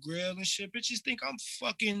gold grill and shit. Bitches think I'm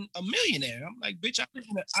fucking a millionaire. I'm like, bitch, I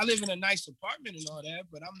live in a nice apartment and all that,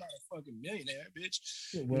 but I'm not a fucking millionaire, bitch.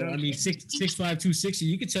 Yeah, well, I mean, 6'5", 260.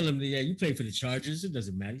 You can tell them that, yeah, you play for the Chargers. It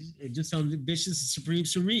doesn't matter. Just tell them the bitches is Supreme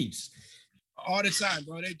Cerebs. All the time,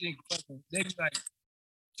 bro. They think fucking. They be like,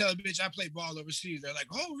 tell a bitch I play ball overseas. They're like,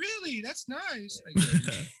 oh, really? That's nice. Like,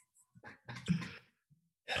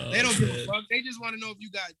 they don't give a fuck. They just want to know if you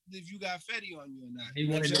got Fetty on you or not. They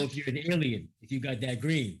want to know if you're an alien, if you got that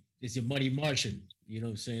green. It's your money Martian. You know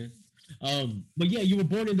what I'm saying? But yeah, you were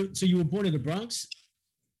born in the Bronx?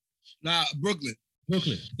 Nah, Brooklyn.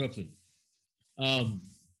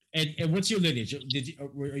 And what's your lineage?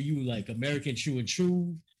 Are you like American true and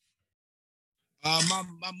true?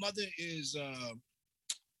 My mother is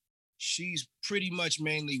she's pretty much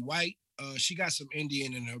mainly white. She got some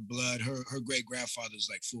Indian in her blood. Her great grandfather's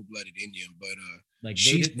like full-blooded Indian, but like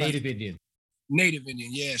native Indian. Native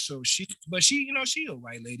Indian, yeah. So she a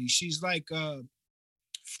white lady. She's like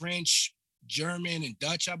French, German, and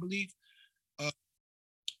Dutch, I believe.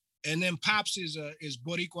 And then Pops is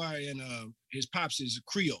Boricua, and his Pops is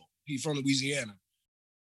Creole. He's from Louisiana.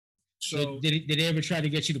 So did they ever try to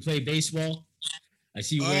get you to play baseball? I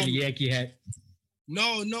see you wearing the Yankee hat.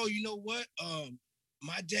 No. You know what?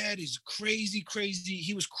 My dad is crazy.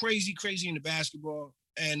 He was crazy in the basketball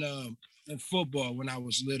and football when I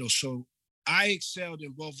was little. So I excelled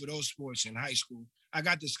in both of those sports in high school. I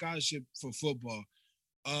got the scholarship for football.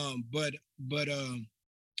 But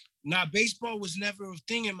Nah, baseball was never a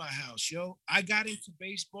thing in my house, yo. I got into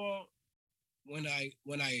baseball when I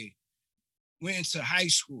went into high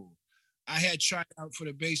school. I had tried out for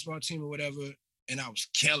the baseball team or whatever, and I was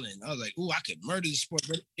killing. I was like, "Ooh, I could murder the sport,"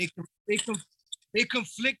 but it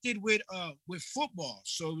conflicted with football.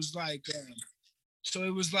 So it was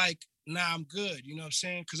like, nah, I'm good. You know what I'm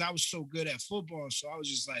saying? Because I was so good at football, so I was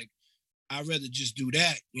just like, I'd rather just do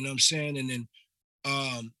that. You know what I'm saying? And then,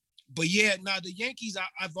 but yeah, nah, the Yankees.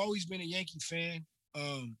 I've always been a Yankee fan,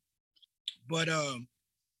 but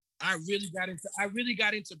I really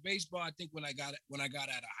got into baseball. I think when I got out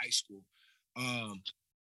of high school,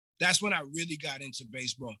 that's when I really got into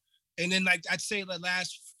baseball. And then like I'd say the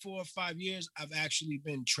last 4 or 5 years, I've actually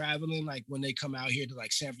been traveling. Like when they come out here to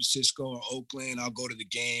like San Francisco or Oakland, I'll go to the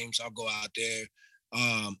games. I'll go out there.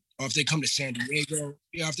 Or if they come to San Diego,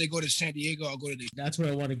 if they go to San Diego, I'll go to the. That's where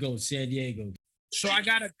I want to go, San Diego. So I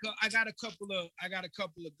got a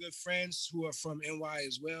couple of good friends who are from NY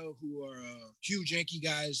as well, who are huge Yankee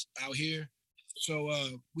guys out here. So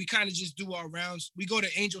we kind of just do our rounds. We go to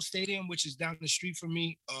Angel Stadium, which is down the street from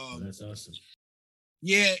me. That's awesome.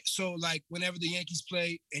 Yeah, so like whenever the Yankees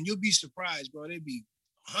play, and you'll be surprised, bro. There'd be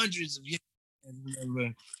hundreds of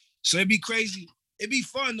Yankees. So it'd be crazy. It'd be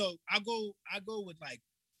fun though. I go with like,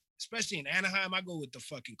 especially in Anaheim, I go with the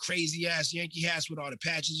fucking crazy ass Yankee hats with all the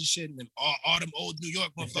patches and shit, and then all them old New York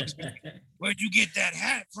motherfuckers be like, "Where'd you get that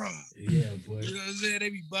hat from?" Yeah, boy. You know what I'm saying? They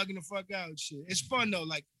be bugging the fuck out and shit. It's fun though.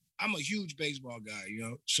 Like I'm a huge baseball guy, you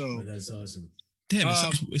know. So Oh, that's awesome. Damn,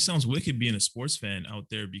 it sounds wicked being a sports fan out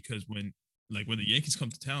there, because when the Yankees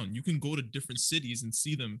come to town, you can go to different cities and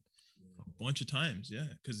see them a bunch of times. Yeah,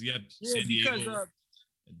 because you have San Diego, and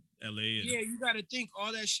LA. Yeah, you got to think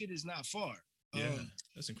all that shit is not far. Yeah,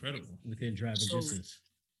 that's incredible. Within driving distance.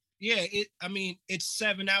 Yeah, it's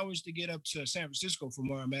 7 hours to get up to San Francisco from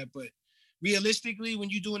where I'm at, but realistically, when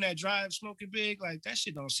you're doing that drive, smoking big, like that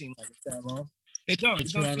shit don't seem like it's that long. It don't.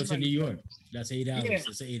 It's Toronto to New York. That's 8 hours. Yeah.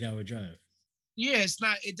 It's an 8-hour drive. Yeah, it's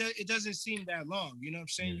not. It doesn't seem that long. You know what I'm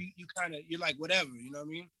saying? Yeah. You kind of, you're like whatever. You know what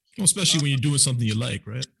I mean? Well, especially when you're doing something you like,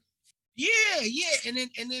 right? Yeah, and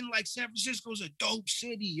then like San Francisco's a dope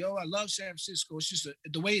city, yo. I love San Francisco. It's just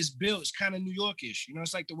the way it's built. It's kind of New Yorkish, you know.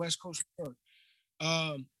 It's like the West Coast of New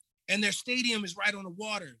York. And their stadium is right on the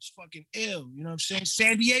water. It's fucking ill, you know what I'm saying?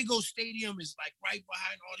 San Diego Stadium is like right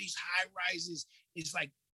behind all these high rises. It's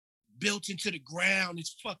like built into the ground.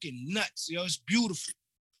 It's fucking nuts, yo. It's beautiful.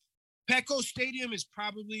 Petco Stadium is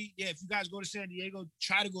probably, if you guys go to San Diego,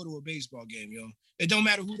 try to go to a baseball game, yo. It don't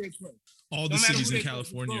matter who they play. All the cities in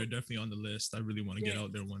California are definitely on the list. I really want to get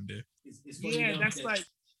out there one day. Yeah, that's like,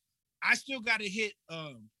 I still gotta hit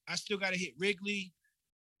Wrigley,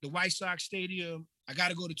 the White Sox Stadium. I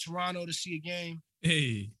gotta go to Toronto to see a game.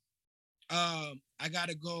 Hey. I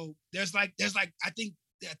gotta go. There's like I think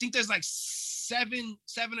there's like seven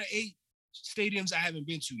or eight stadiums I haven't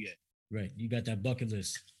been to yet. Right. You got that bucket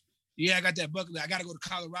list. Yeah, I got that bucket list. I gotta go to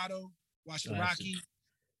Colorado, watch the Rockies.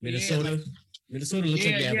 Minnesota. Minnesota looks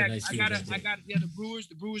like they have a nice field. I got the Brewers.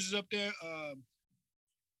 The Brewers is up there.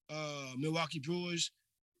 Milwaukee Brewers.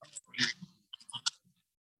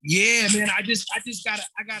 Yeah, man. I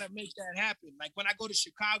gotta make that happen. Like when I go to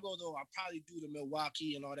Chicago, though, I'll probably do the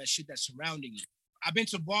Milwaukee and all that shit that's surrounding it. I've been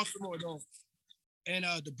to Baltimore though, and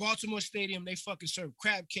the Baltimore Stadium, they fucking serve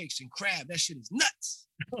crab cakes and crab. That shit is nuts.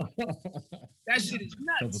 That shit is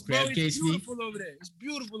nuts. Bro, it's beautiful over there. It's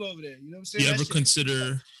beautiful over there. You know what I'm saying? You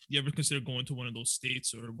ever consider going to one of those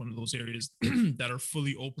states or one of those areas that are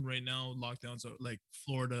fully open right now? Lockdowns are like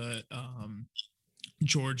Florida,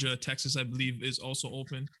 Georgia, Texas, I believe, is also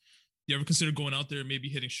open. You ever consider going out there, maybe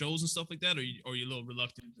hitting shows and stuff like that, or are you a little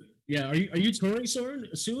reluctant? Yeah, are you touring soon,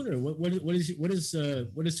 or what is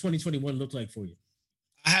 2021 look like for you?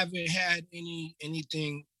 I haven't had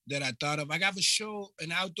anything that I thought of. I got a show,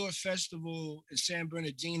 an outdoor festival in San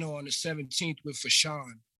Bernardino on the 17th with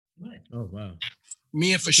Fashawn. Oh wow!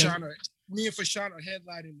 Me and Fashawn are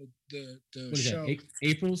headlining the show.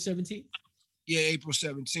 April 17th. Yeah, April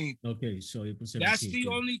 17th. Okay, so April 17th. That's the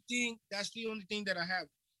only thing that I have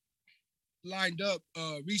lined up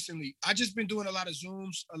recently. I just been doing a lot of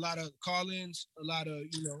Zooms, a lot of call-ins, a lot of,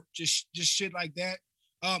 just shit like that.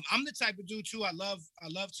 I'm the type of dude too. I love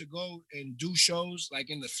to go and do shows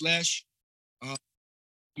like in the flesh.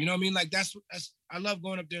 You know what I mean? Like that's I love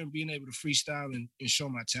going up there and being able to freestyle and show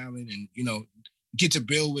my talent and get to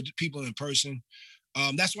build with people in person.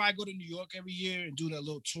 That's why I go to New York every year and do that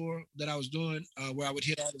little tour that I was doing, where I would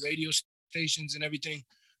hit all the radio stations and everything.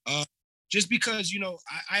 Just because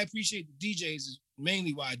I appreciate the DJs is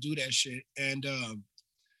mainly why I do that shit, and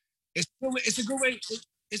it's a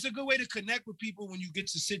good way to connect with people when you get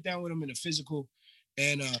to sit down with them in a physical,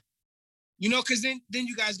 and You know, because then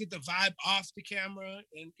you guys get the vibe off the camera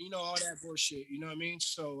and, you know, all that bullshit. You know what I mean?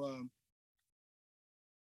 So,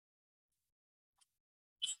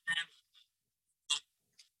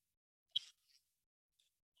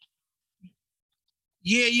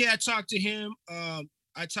 yeah, I talked to him.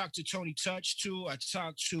 I talked to Tony Touch too. I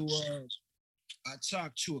talked to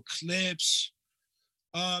Eclipse.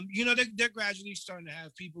 You know, they're gradually starting to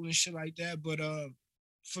have people and shit like that. But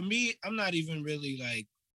for me, I'm not even really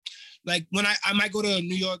like when I might go to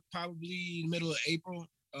New York probably middle of April.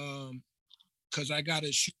 Cause I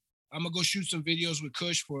gotta shoot. I'm gonna go shoot some videos with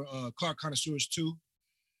Kush for Clark Connoisseurs 2.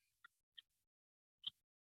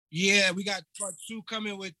 Yeah, we got part 2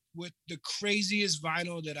 coming with the craziest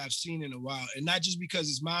vinyl that I've seen in a while, and not just because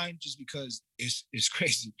it's mine, just because it's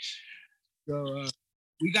crazy. So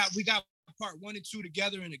we got part 1 and 2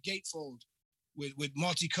 together in a gatefold with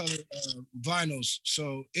multicolored vinyls.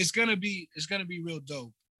 So it's gonna be real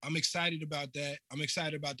dope. I'm excited about that. I'm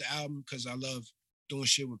excited about the album because I love doing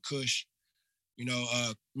shit with Kush. You know,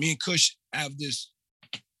 me and Kush have this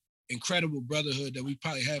incredible brotherhood that we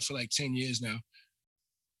probably had for like 10 years now.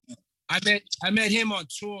 I met him on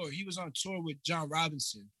tour. He was on tour with John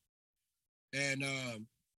Robinson, and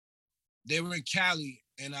they were in Cali,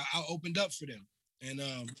 and I opened up for them, and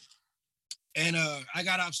I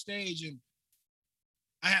got off stage and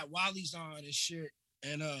I had Wally's on and shit,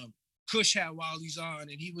 and Kush had Wally's on,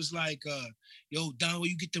 and he was like, "Yo, Don, where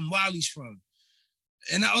you get them Wally's from?"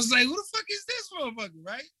 And I was like, "Who the fuck is this motherfucker?"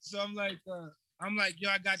 Right? So I'm like, "Yo,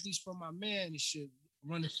 I got these from my man and shit.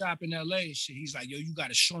 Run the shop in LA and shit." He's like, "Yo, you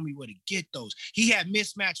gotta show me where to get those." He had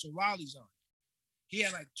mismatched Wally's on. He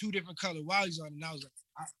had like 2 different colored Wally's on, and I was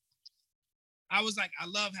like, I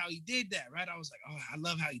love how he did that, right? I was like, oh, I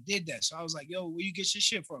love how he did that. So I was like, yo, where you get your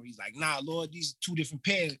shit from? He's like, nah, Lord, these 2 different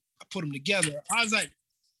pairs. I put them together. I was like,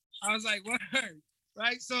 word,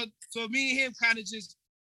 right? So me and him kind of just,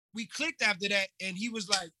 we clicked after that, and he was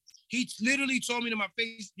like, he literally told me to my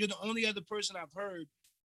face, "You're the only other person I've heard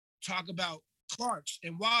talk about Clarks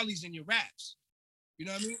and Wally's in your raps." You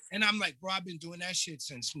know what I mean? And I'm like, bro, I've been doing that shit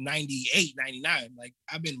since 98, 99. Like,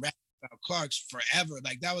 I've been rapping about Clarks forever.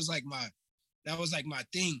 Like, that was like my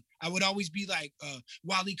thing. I would always be like,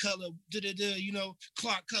 Wally color, you know,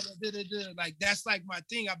 Clark color, like that's like my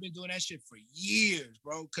thing. I've been doing that shit for years,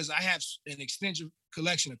 bro, because I have an extensive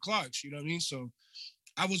collection of Clarks, you know what I mean? So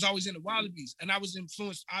I was always into Wallabies, and I was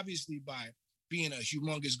influenced obviously by being a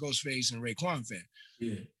humongous Ghostface and Raekwon fan.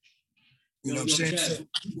 Yeah. You know what I'm saying? Chad,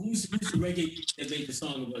 who's the reggae that made the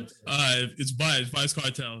song about It's Vibes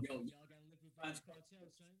Cartel. Yo, y'all got to live with Vibes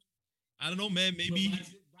Cartel, son? I don't know, man. Maybe. Vibes is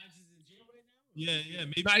in jail right now? Yeah.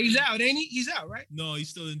 Maybe. Nah, he's out, ain't he? He's out, right? No, he's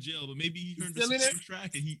still in jail, but maybe he heard still the in it?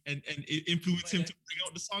 track and it influenced him to bring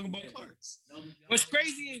out the song about Clarks. What's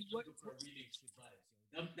crazy is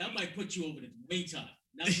that might put you over the way top.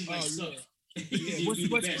 Now you might suck. Yeah.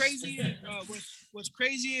 What's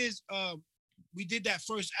crazy is we did that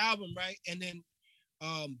first album, right? And then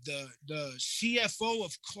the CFO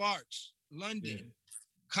of Clark's London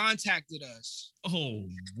contacted us. Oh,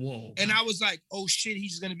 whoa. And I was like, oh shit,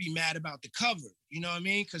 he's gonna be mad about the cover. You know what I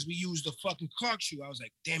mean? Because we used the fucking Clark shoe. I was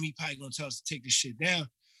like, damn, he probably gonna tell us to take this shit down.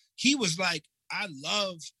 He was like, I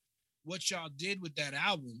love what y'all did with that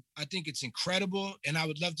album. I think it's incredible, and I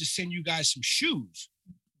would love to send you guys some shoes.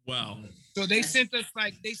 Wow. So they sent us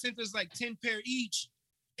like 10 pair each,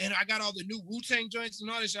 and I got all the new Wu-Tang joints and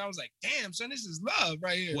all this shit. I was like, damn, son, this is love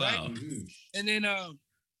right here. Wow. Right? And then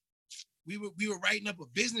we were writing up a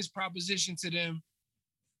business proposition to them,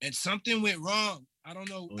 and something went wrong. I don't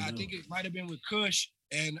know. I think it might have been with Kush,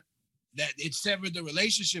 and that it severed the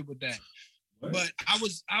relationship with that. Right. But I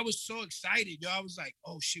was so excited, yo. I was like,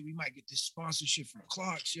 oh shit, we might get this sponsorship from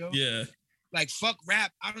Clark's, yo. Yeah. Like, fuck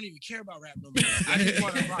rap. I don't even care about rap no more. I just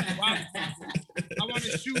want to rock wild. I want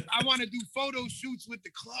to shoot. I want to do photo shoots with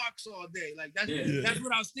the Clarks all day. Like, that's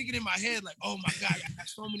what I was thinking in my head. Like, oh my God, I got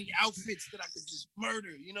so many outfits that I could just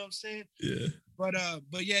murder. You know what I'm saying? Yeah. But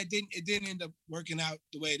yeah, it didn't end up working out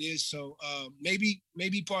the way it is. So maybe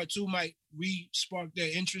part 2 might re-spark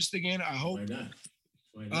their interest again. I hope.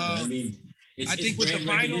 Why not? I mean, I think with the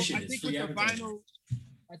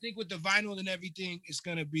vinyl and everything, it's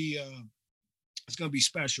gonna be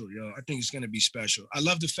special, yo. I think it's gonna be special. I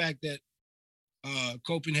love the fact that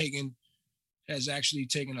Copenhagen has actually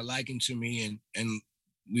taken a liking to me, and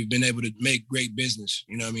we've been able to make great business.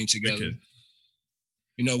 You know what I mean? Together. Okay.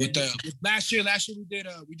 You know, with last year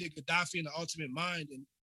we did Gaddafi and the Ultimate Mind, and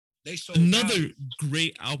they sold another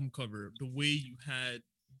great album cover. The way you had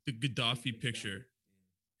the Gaddafi picture,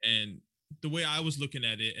 and the way I was looking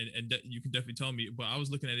at it, and you can definitely tell me, but I was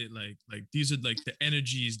looking at it like these are like the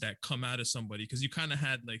energies that come out of somebody, because you kind of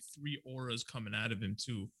had like 3 auras coming out of him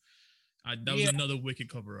too. That was another wicked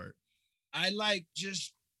cover art. I like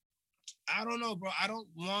just, I don't know, bro. I don't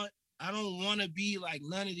want to be like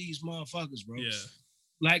none of these motherfuckers, bro. Yeah.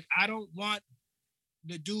 Like, I don't want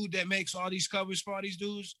the dude that makes all these covers for all these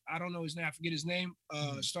dudes. I don't know his name. I forget his name.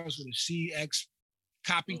 Starts with a CX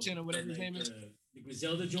Coppington or whatever his name is. The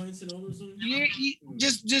Griselda joints and all those ones? Yeah,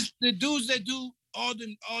 just the dudes that do all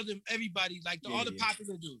them, everybody, like all the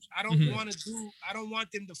popular dudes. I don't want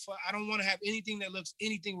them to I don't want to have anything that looks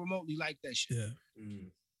anything remotely like that shit.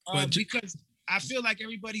 Yeah. Because I feel like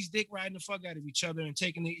everybody's dick riding the fuck out of each other and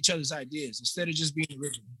taking each other's ideas instead of just being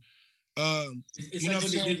original. It's like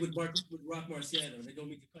what they did with Rock Marciano. They don't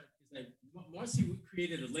make the cut. It's like Marcy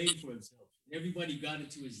created a lane for himself. Everybody got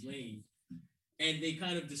into his lane, and they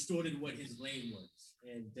kind of distorted what his lane was.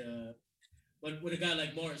 And but with a guy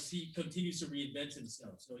like Mars, he continues to reinvent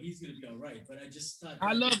himself, so he's gonna be all right. But I just thought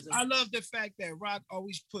I love the fact that Rock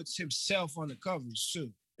always puts himself on the covers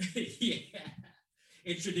too. Yeah,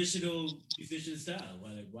 in traditional musician style.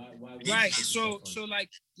 Why right. So like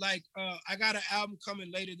I got an album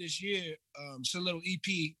coming later this year. It's a little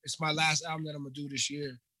EP. It's my last album that I'm gonna do this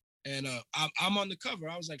year, and I'm on the cover.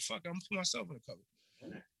 I was like, fuck, I'm gonna put myself on the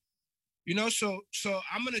cover. You know, so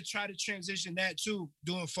I'm gonna try to transition that too,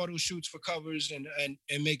 doing photo shoots for covers and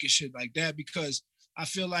making shit like that, because I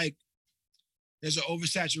feel like there's an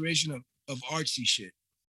oversaturation of artsy shit.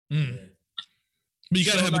 Mm. But you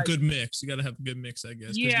gotta have a good mix. You gotta have a good mix, I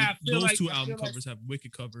guess. Yeah, those two album covers have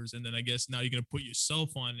wicked covers, and then I guess now you're gonna put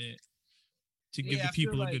yourself on it to give the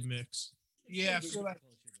people a good mix. Yeah, I feel like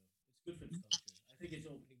it's good for the culture. I think it's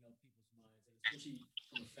opening up people's minds, and especially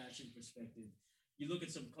from a fashion perspective. You look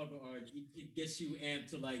at some cover art, it gets you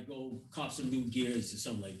amped to like go cop some new gears or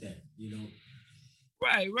something like that, you know?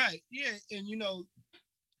 Right. Yeah. And you know,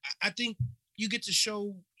 I think you get to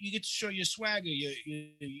show your swagger,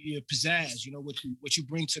 your pizzazz, you know, what you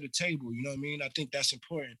bring to the table. You know what I mean? I think that's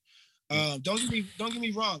important. Don't get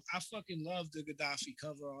me wrong. I fucking love the Gaddafi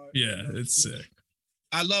cover art. Yeah, you know? It's sick.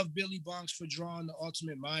 I love Billy Bonks for drawing the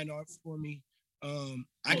Ultimate Mind art for me.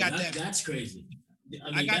 I got that. That's crazy.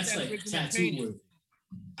 I got that's that like tattoo work.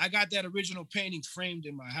 I got that original painting framed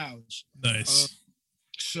in my house. Nice.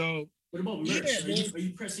 So what about merch? Are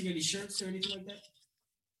you pressing any shirts or anything like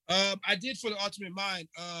that? I did for the Ultimate Mind,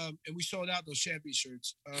 and we sold out those champion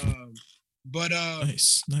shirts. But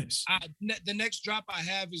nice. The next drop I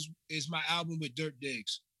have is my album with Dirt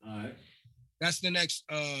Diggs. All right. That's the next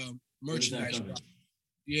merchandise drop.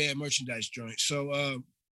 Yeah, merchandise joint. So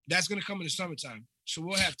that's gonna come in the summertime. So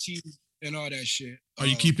we'll have tea and all that shit. Are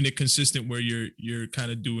you keeping it consistent where you're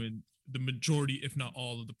kind of doing the majority, if not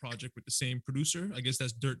all, of the project with the same producer? I guess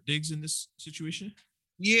that's Dirt Diggs in this situation.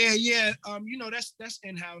 Yeah. You know, that's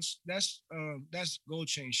in-house. That's Gold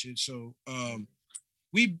Chain shit. So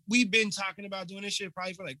we've been talking about doing this shit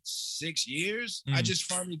probably for like 6 years. I just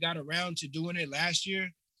finally got around to doing it last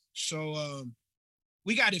year. So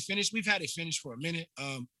we got it finished. We've had it finished for a minute.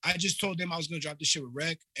 I just told them I was gonna drop the shit with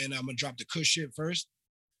Rec, and I'm gonna drop the Kush shit first.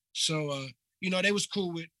 So you know, they was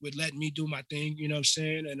cool with letting me do my thing, you know what I'm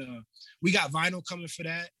saying? And we got vinyl coming for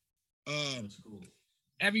that. That's cool.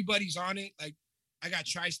 Everybody's on it. Like, I got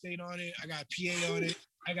Tri-State on it. I got PA on it.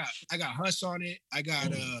 I got Huss on it. I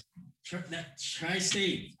got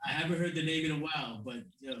Tri-State. I haven't heard the name in a while, but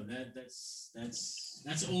yo, that's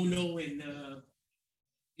Ono and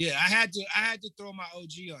yeah, I had to throw my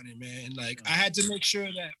OG on it, man. Like, I had to make sure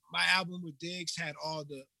that my album with Diggs had all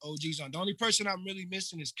the OGs on. The only person I'm really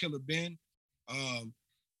missing is Killer Ben.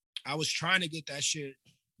 I was trying to get that shit,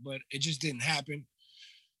 but it just didn't happen.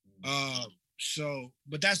 So,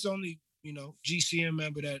 but that's the only, you know, GCM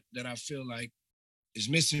member that I feel like is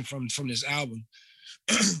missing from this album.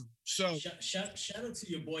 So shout out to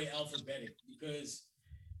your boy Alphabetic, because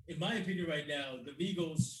in my opinion right now, the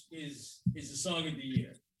Migos is the song of the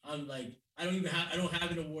year. I'm like, I don't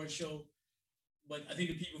have an award show, but I think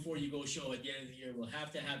the People Before You Go show at the end of the year will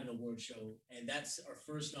have to have an award show, and that's our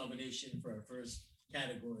first nomination for our first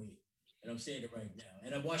category, and I'm saying it right now.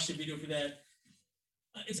 And I watched the video for that.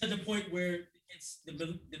 It's at the point where it's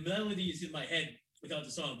the melody is in my head without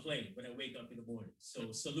the song playing when I wake up in the morning.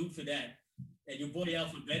 So salute for that. And your boy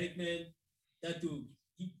Alphabetic, man, that dude,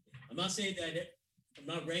 I'm not saying that, I'm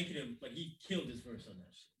not ranking him, but he killed his verse on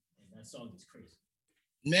that shit. And that song is crazy.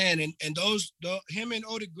 Man, and those him and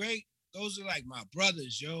Oda Great, those are like my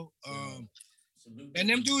brothers, yo. And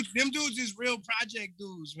them dudes is real project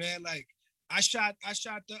dudes, man. Like, I shot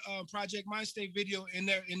the Project Mind State video in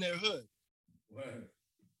their hood. Word.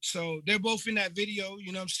 So they're both in that video,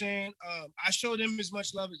 you know what I'm saying? I show them as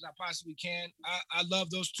much love as I possibly can. I love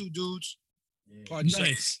those two dudes. Yeah. Pardon,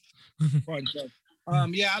 Nice.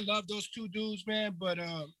 pardon. Yeah, I love those two dudes, man. But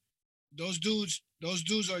those dudes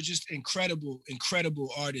are just incredible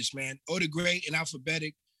artists, man. Oda Great and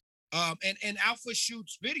Alphabetic. And Alpha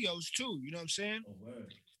shoots videos too, you know what I'm saying? Oh,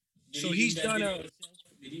 word. So he's done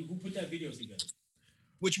who put that video together?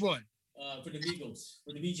 which one? For the Migos,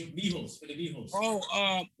 for the Mijos. Oh,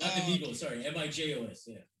 not the Migos, sorry, Mijos,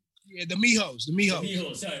 yeah. Yeah, the Mijos. The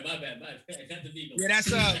Mijos, sorry, my bad, not the Migos. Yeah,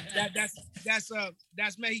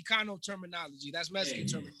 that's Mexicano terminology. That's Mexican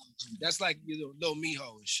terminology. That's like little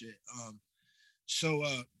Mijo and shit. So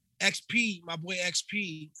XP, my boy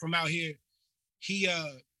XP from out here,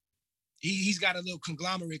 he's got a little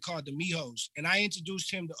conglomerate called the Mijos, and I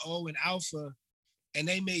introduced him to O and Alpha, and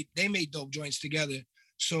they made dope joints together.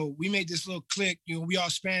 So we made this little clique, you know, we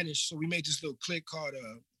all Spanish, so we made this little clique called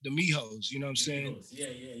the Mijos, you know what I'm saying? Yeah.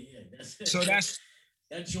 That's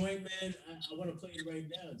that joint, man. I want to play it right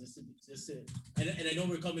now, just to and I know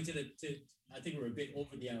we're coming to I think we're a bit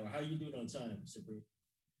over the hour. How are you doing on time, Supreme?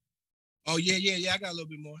 Oh yeah. I got a little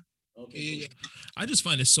bit more. Okay. Yeah. I just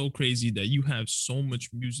find it so crazy that you have so much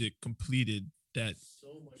music completed that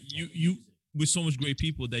you with so much great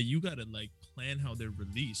people that you gotta like plan how they're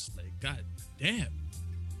released. Like, god damn.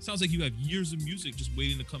 Sounds like you have years of music just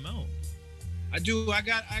waiting to come out. I do. I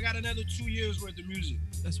got another 2 years worth of music.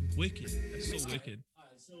 That's wicked. That's so wicked. All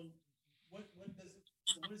right. So what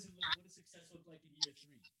does success look like in year 3?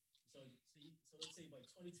 So let's say by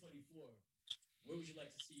 2024, where would you like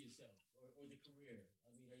to see yourself or the career?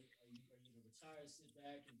 I mean, are you gonna retire, sit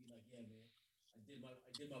back, and be like, yeah, man, I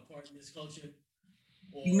did my part in this culture?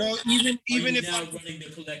 Or even if I'm running the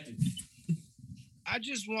collective. I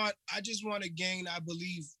just want to gain, I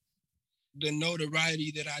believe, the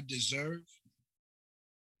notoriety that I deserve.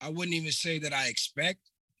 I wouldn't even say that I expect.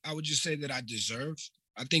 I would just say that I deserve.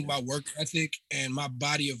 I think my work ethic and my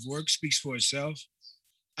body of work speaks for itself.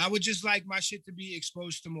 I would just like my shit to be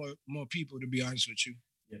exposed to more people, to be honest with you.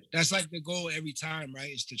 Yeah. That's like the goal every time, right?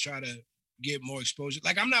 Is to try to get more exposure.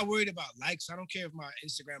 Like, I'm not worried about likes. I don't care if my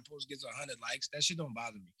Instagram post gets 100 likes. That shit don't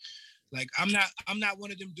bother me. Like, I'm not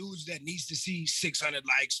one of them dudes that needs to see 600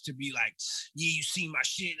 likes to be like, yeah, you see my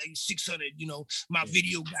shit, like 600, you know, my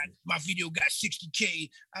video got 60K.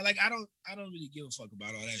 I don't really give a fuck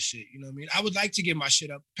about all that shit. You know what I mean? I would like to get my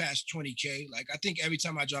shit up past 20K. Like, I think every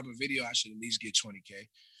time I drop a video, I should at least get 20K.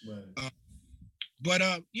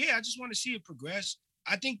 Right. Yeah, I just want to see it progress.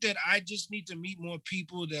 I think that I just need to meet more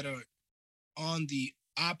people that are on the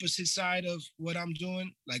opposite side of what I'm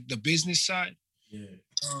doing, like the business side. Yeah.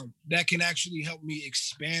 That can actually help me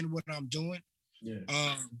expand what I'm doing.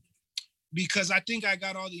 Yeah. Because I think I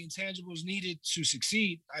got all the intangibles needed to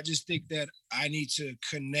succeed. I just think that I need to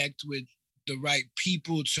connect with the right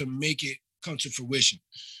people to make it come to fruition.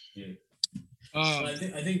 Yeah. I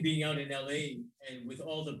think being out in LA and with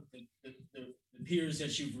all the peers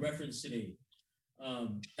that you've referenced today,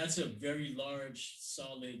 that's a very large,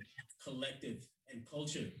 solid collective and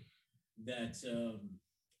culture that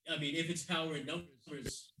I mean, if it's power in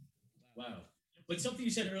numbers, wow. But something you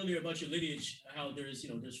said earlier about your lineage, how there's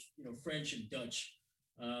French and Dutch.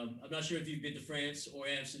 I'm not sure if you've been to France or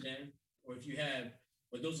Amsterdam, or if you have,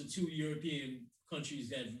 but those are 2 European countries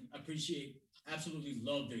that absolutely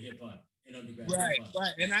love their hip hop and underground. Right.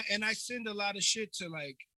 And I send a lot of shit to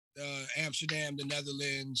like Amsterdam, the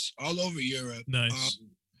Netherlands, all over Europe. Nice.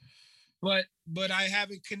 But I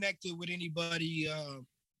haven't connected with anybody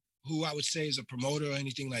who I would say is a promoter or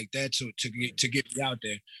anything like that to get me out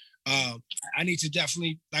there. I need to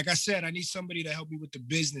definitely, like I said, I need somebody to help me with the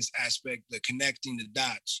business aspect, the connecting the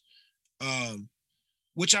dots,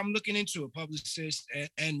 which I'm looking into, a publicist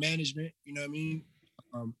and management, you know what I mean?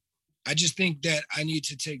 I just think that I need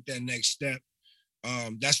to take that next step.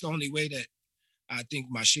 That's the only way that I think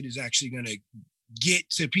my shit is actually going to get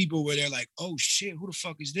to people where they're like, oh shit, who the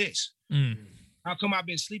fuck is this? How come I've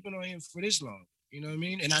been sleeping on him for this long? You know what I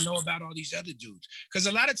mean? And I know about all these other dudes. Because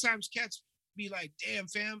a lot of times cats be like, damn,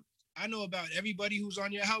 fam, I know about everybody who's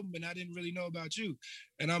on your album, and I didn't really know about you.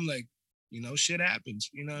 And I'm like, you know, shit happens.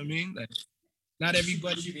 You know what I mean? Like, not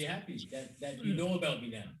everybody should be happy that you know about me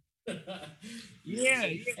now. Yeah.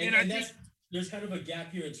 And there's kind of a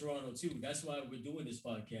gap here in Toronto too. That's why we're doing this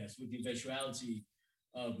podcast, with the eventuality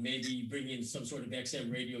of maybe bringing some sort of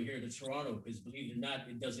XM radio here to Toronto, because believe it or not,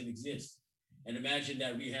 it doesn't exist. And imagine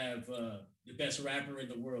that we have the best rapper in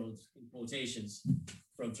the world, in quotations,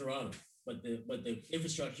 from Toronto, but the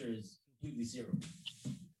infrastructure is completely zero.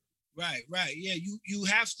 Right. Yeah, you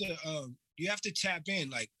have to tap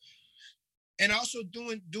in, like, and also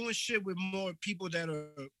doing shit with more people that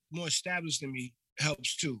are more established than me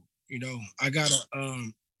helps too. You know, I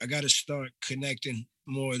gotta start connecting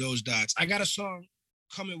more of those dots. I got a song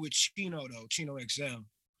coming with Chino though, Chino XL.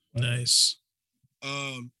 Nice.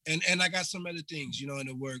 And I got some other things, you know, in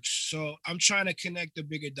the works. So I'm trying to connect the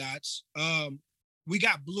bigger dots. We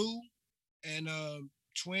got Blue and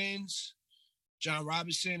Twins, John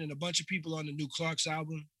Robinson, and a bunch of people on the new Clark's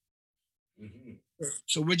album. Mm-hmm.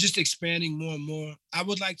 So we're just expanding more and more. I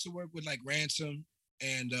would like to work with like Ransom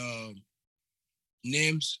and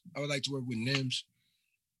Nims. I would like to work with Nims.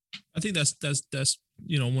 I think that's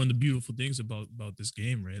you know, one of the beautiful things about this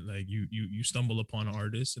game, right? Like you stumble upon an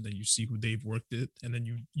artist and then you see who they've worked with and then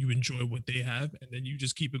you enjoy what they have and then you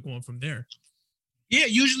just keep it going from there. Yeah,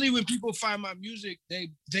 usually when people find my music, they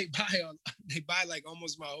buy like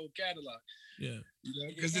almost my whole catalog. Yeah, you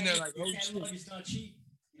know, because then they're like, "Oh, catalog is not cheap."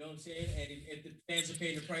 You know what I'm saying? And if the fans are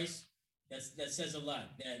paying the price, that says a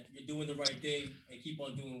lot. That you're doing the right thing and keep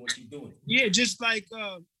on doing what you're doing. Yeah, just like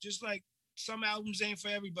some albums ain't for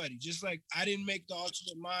everybody. Just like I didn't make the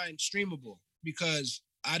Ultimate Mind streamable because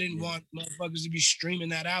I didn't want motherfuckers to be streaming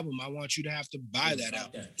that album. I want you to have to buy that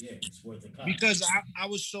album. Yeah, it's worth the cost. Because I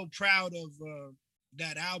was so proud of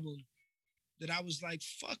that album that I was like,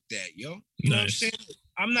 fuck that, yo. You know what I'm saying?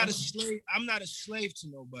 I'm not a slave. I'm not a slave to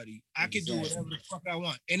nobody. I can do whatever the fuck I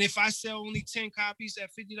want. And if I sell only 10 copies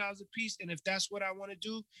at $50 a piece, and if that's what I want to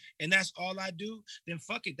do, and that's all I do, then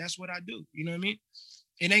fuck it. That's what I do. You know what I mean?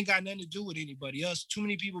 It ain't got nothing to do with anybody else. Too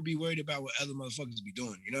many people be worried about what other motherfuckers be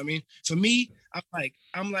doing. You know what I mean? For me,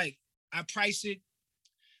 I'm like, I price it.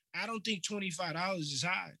 I don't think $25 is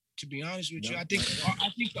high, to be honest with you. I think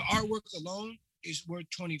the artwork alone is worth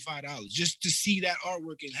 $25 just to see that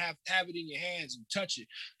artwork and have it in your hands and touch it.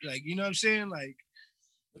 Like, you know what I'm saying? Like,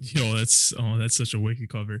 yo, that's such a wicked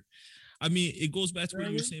cover. I mean, it goes back to what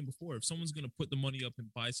you were saying before. If someone's gonna put the money up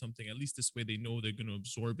and buy something, at least this way they know they're gonna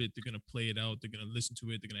absorb it, they're gonna play it out, they're gonna listen to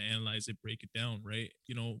it, they're gonna analyze it, break it down, right?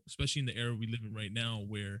 You know, especially in the era we live in right now,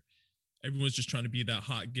 where everyone's just trying to be that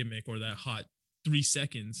hot gimmick or that hot 3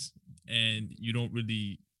 seconds, and you don't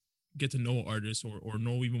really get to know artists or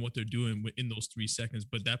know even what they're doing in those 3 seconds.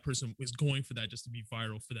 But that person is going for that just to be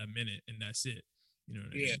viral for that minute, and that's it. You know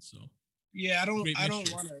what I mean? So yeah,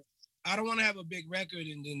 I don't want to have a big record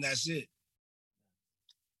and then that's it.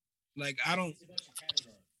 Like, I don't.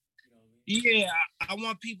 Yeah, I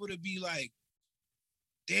want people to be like,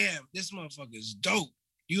 damn, this motherfucker is dope.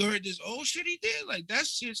 You heard this old shit he did? Like, that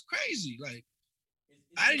shit's crazy. Like,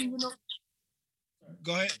 I didn't even know.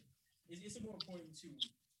 Go ahead. Is it more important to,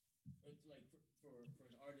 like, for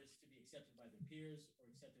an artist to be accepted by their peers or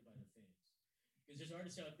accepted by their fans? Because there's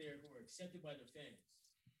artists out there who are accepted by their fans,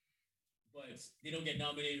 but they don't get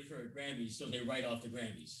nominated for a Grammy, so they write off the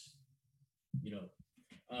Grammys. You know.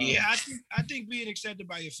 Yeah, I think being accepted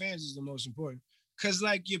by your fans is the most important. Cause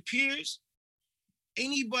like your peers,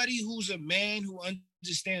 anybody who's a man who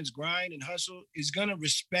understands grind and hustle is gonna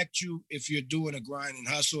respect you if you're doing a grind and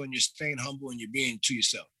hustle and you're staying humble and you're being to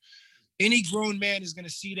yourself. Any grown man is gonna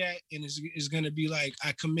see that and is gonna be like,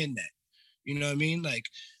 I commend that. You know what I mean? Like,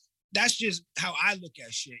 that's just how I look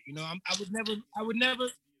at shit. You know, I would never.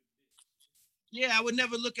 Yeah, I would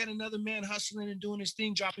never look at another man hustling and doing his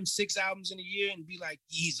thing, dropping 6 albums in a year and be like,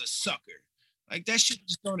 he's a sucker. Like, that shit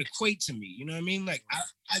just don't equate to me. You know what I mean? Like,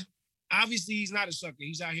 I obviously he's not a sucker.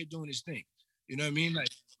 He's out here doing his thing. You know what I mean? Like,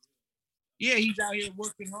 yeah, he's out here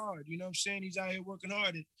working hard. You know what I'm saying? He's out here working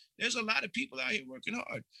hard. And there's a lot of people out here working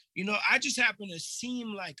hard. You know, I just happen to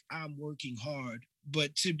seem like I'm working hard.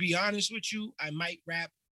 But to be honest with you, I might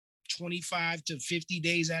rap 25 to 50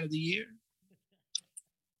 days out of the year.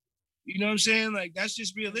 You know what I'm saying? Like, that's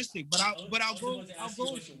just realistic. But I'll go.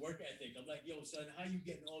 What's your work ethic? I'm like, yo, son, how you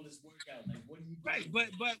getting all this work out? Like, what are you doing? Right,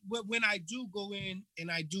 but when I do go in and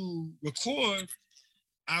I do record,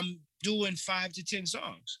 I'm doing 5 to 10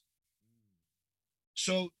 songs.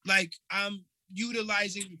 So like I'm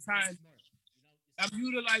utilizing the time. I'm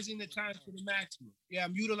utilizing the time to the maximum. Yeah,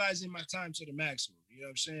 I'm utilizing my time to the maximum. You know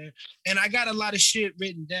what I'm saying? And I got a lot of shit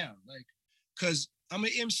written down, like, cause I'm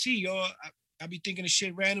an MC, yo. I be thinking of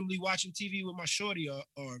shit randomly watching TV with my shorty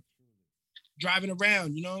or driving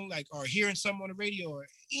around, you know, like, or hearing something on the radio or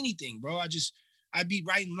anything, bro. I'd be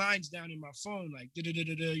writing lines down in my phone, like,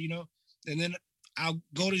 da-da-da-da-da, you know, and then I'll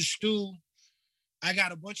go to the stool. I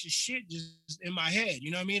got a bunch of shit just in my head,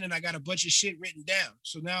 you know what I mean? And I got a bunch of shit written down.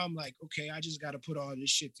 So now I'm like, okay, I just got to put all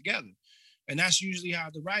this shit together. And that's usually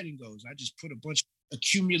how the writing goes. I just put a bunch of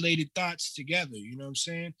accumulated thoughts together, you know what I'm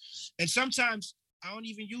saying? And sometimes I don't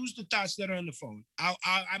even use the thoughts that are on the phone.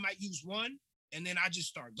 I might use one and then I just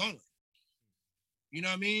start going. You know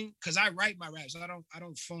what I mean? Because I write my raps. I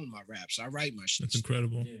don't phone my raps. I write my shit. That's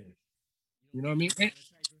incredible. Yeah. You know what I mean?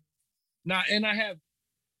 And I have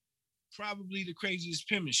probably the craziest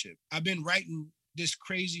penmanship. I've been writing this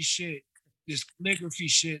crazy shit, this calligraphy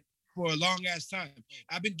shit for a long ass time.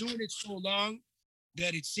 I've been doing it so long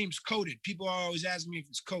that it seems coded. People are always asking me if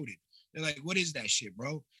it's coded. They're like, "What is that shit,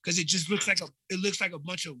 bro?" Because it just looks like a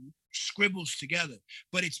bunch of scribbles together,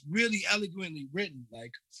 but it's really eloquently written.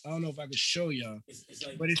 Like, I don't know if I can show y'all, It's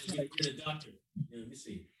like, but it's like, you're the doctor. Yeah, let me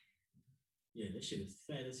see. Yeah, that shit is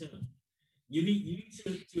fat as hell. You need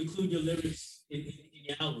to include your lyrics in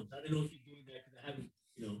your albums. I don't know if you're doing that because I haven't,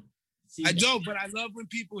 seen I that. don't, but I love when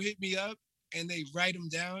people hit me up and they write them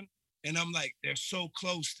down, and I'm like, they're so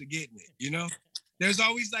close to getting it. You know, there's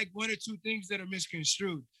always like one or two things that are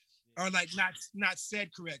misconstrued or like not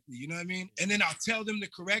said correctly. You know what I mean? And then I'll tell them the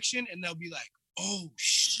correction, and they'll be like, "Oh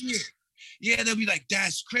shit, yeah." They'll be like,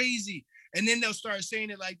 "That's crazy," and then they'll start saying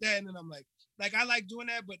it like that, and then I'm like I like doing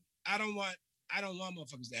that, but I don't want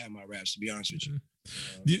motherfuckers to have my raps, to be honest with you.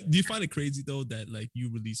 Do you find it crazy though that like you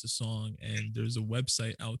release a song and there's a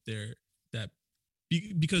website out there that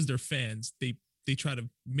because they're fans, they try to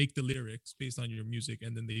make the lyrics based on your music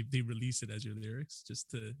and then they release it as your lyrics just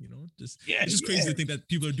to, Yeah, it's just crazy to think that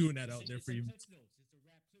people are doing that out there for you.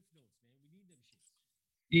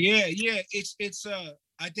 Yeah, it's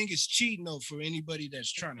I think it's cheating though for anybody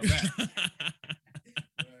that's trying to rap.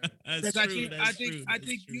 That's true.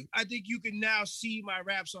 I think you can now see my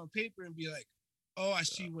raps on paper and be like, "Oh, I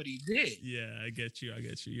see what he did." Yeah, I get you.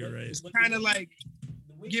 You're right. It's kind of like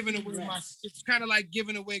giving away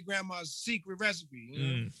giving away grandma's secret recipe. You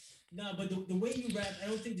know? No, but the way you rap, I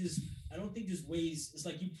don't think there's ways. It's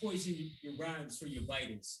like you poison your rhymes for your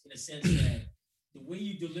vitals in a sense that the way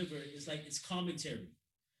you deliver is like it's commentary.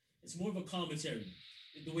 It's more of a commentary.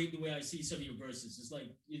 The way I see some of your verses, it's like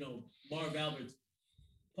Marv Albert,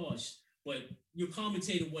 posh, but you're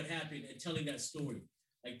commentating what happened and telling that story,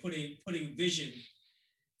 like putting vision,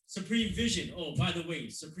 supreme vision. Oh, by the way,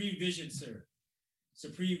 supreme vision, sir,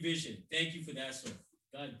 supreme vision. Thank you for that, sir.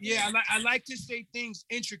 God. Yeah, I like to say things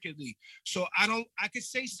intricately, so I could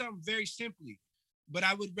say something very simply, but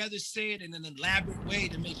I would rather say it in an elaborate way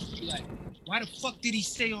to make you be like, why the fuck did he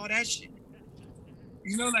say all that shit?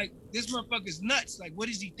 Like this motherfucker's nuts. Like, what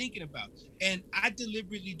is he thinking about? And I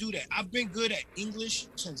deliberately do that. I've been good at English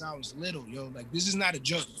since I was little, yo. Like, this is not a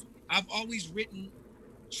joke. I've always written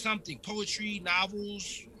something, poetry,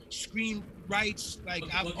 novels, screenwrites. Like,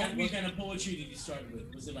 what kind of poetry did you start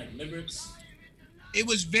with? Was it like limericks? It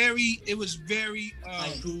was very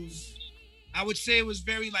haikus. I would say it was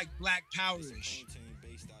very like Black Power-ish.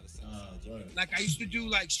 Like I used to do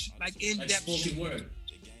like in-depth spoken word.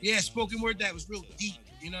 Yeah, spoken word that was real deep.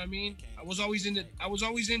 You know what I mean? I was always into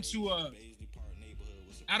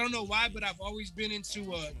I don't know why, but I've always been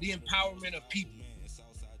into the empowerment of people.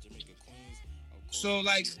 So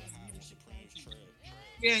like,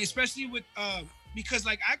 yeah, especially with because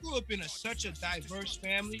like I grew up in such a diverse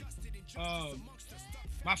family.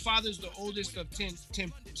 My father's the oldest of 10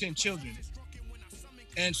 children.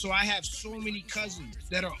 And so I have so many cousins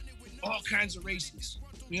that are all kinds of races.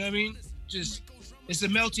 You know what I mean? Just, it's a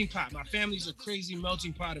melting pot. My family's a crazy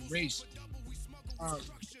melting pot of race.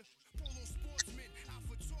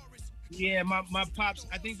 Yeah, my pops,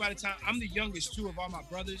 I think by the time, I'm the youngest too of all my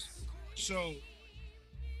brothers. So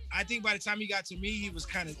I think by the time he got to me, he was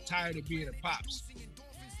kind of tired of being a pops.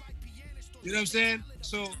 You know what I'm saying?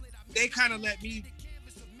 So they kind of let me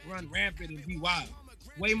run rampant and be wild.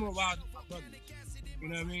 Way more wild than my brother. You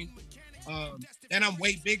know what I mean? And I'm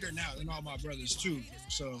way bigger now than all my brothers too.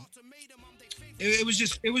 So it was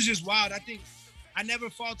just wild. I think I never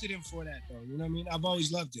faulted him for that though. You know what I mean? I've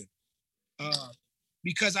always loved him.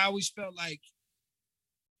 Because I always felt like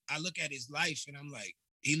I look at his life and I'm like,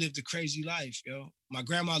 he lived a crazy life, yo. My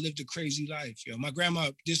grandma lived a crazy life, yo. My grandma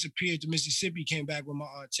disappeared to Mississippi, came back with my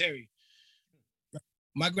Aunt Terry.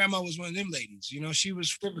 My grandma was one of them ladies, you know, she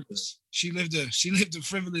was frivolous. She lived a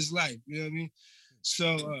frivolous life, you know what I mean?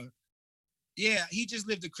 So, yeah, he just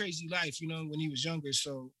lived a crazy life, you know, when he was younger.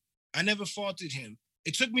 So I never faulted him.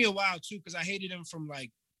 It took me a while too, because I hated him from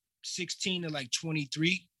like 16 to like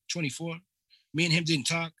 23, 24. Me and him didn't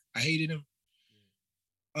talk. I hated him.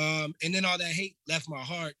 And then all that hate left my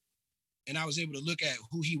heart. And I was able to look at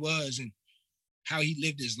who he was and how he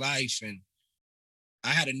lived his life. And I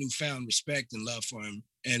had a newfound respect and love for him.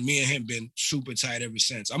 And me and him been super tight ever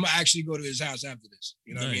since. I'm gonna actually go to his house after this.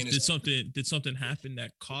 You know what I mean? Did something happen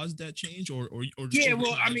that caused that change, or yeah?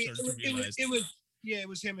 Well, I mean, it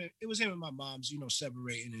was him and my mom's, you know,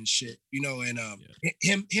 separating and shit, you know, and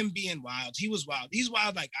him being wild. He was wild. He's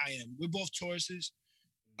wild like I am. We're both Tauruses.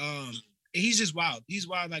 He's just wild. He's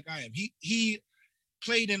wild like I am. He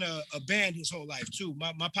played in a band his whole life too.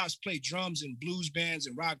 My pops played drums in blues bands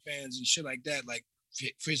and rock bands and shit like that, like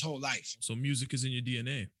for his whole life. So music is in your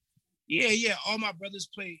DNA. Yeah. All my brothers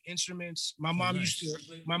play instruments. My mom used to.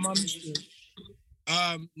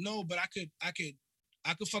 No, but I could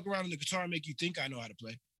fuck around on the guitar and make you think I know how to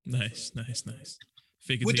play. Nice.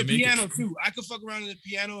 Fake it With till the you make piano it. too. I could fuck around on the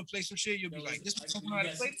piano and play some shit. You'll be like, this is how to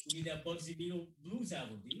play. We need that Bugsy Beetle blues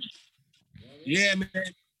album, dude. Yeah, man.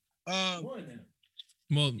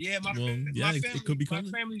 It could be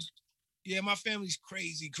coming. My family's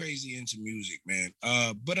crazy into music, man.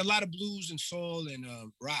 But a lot of blues and soul and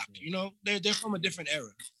rock. You know, they're from a different era.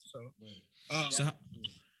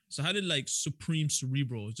 So how did like Supreme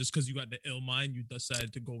Cerebral? Just because you got the ill mind, you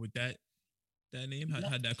decided to go with that name?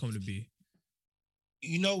 How'd that come to be?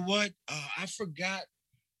 You know what? I forgot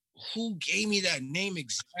who gave me that name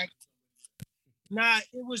exactly. Nah,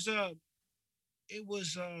 it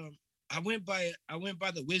was I went by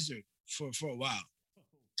the Wizard for a while.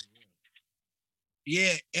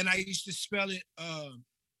 Yeah, and I used to spell it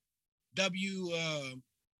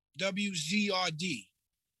WZRD.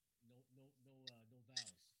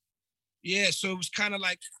 Yeah, so it was kind of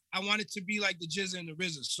like I wanted to be like the Jizza and the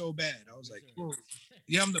RZA so bad. I was like, oh,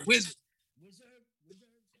 yeah, I'm the Wizard.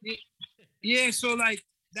 Yeah, so like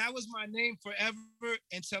that was my name forever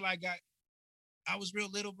until I was real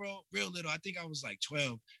little, bro. Real little. I think I was like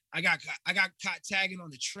 12. I got caught tagging on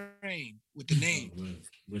the train with the name.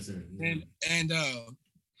 And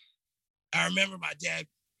I remember my dad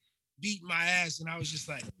beat my ass, and I was just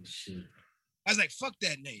like, I was like, fuck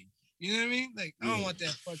that name. You know what I mean? Like, I don't want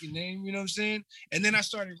that fucking name. You know what I'm saying? And then I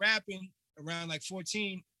started rapping around like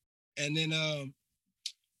 14, and then I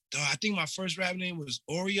think my first rap name was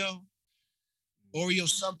Oreo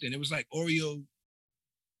something. It was like Oreo.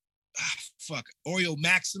 Oreo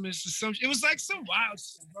Maximus or something. It was like some wild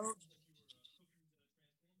shit, bro.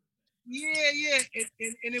 Yeah.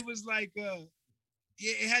 And it was like,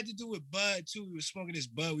 it had to do with bud too. We were smoking this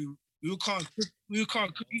bud. We were calling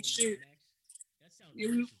cookie shit.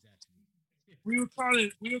 Yeah, we were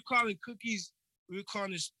calling cookies. We were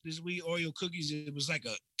calling this weed Oreo cookies. It was like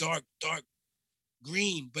a dark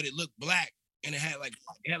green, but it looked black, and it had like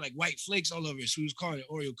white flakes all over it. So we was calling it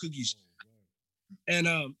Oreo cookies. And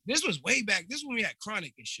this was way back. This is when we had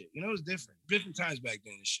chronic and shit. You know, it was different times back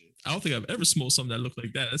then and shit. I don't think I've ever smoked something that looked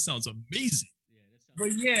like that. That sounds amazing.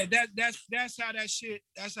 But yeah, that's how that shit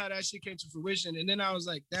came to fruition. And then I was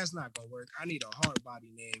like, that's not gonna work. I need a hard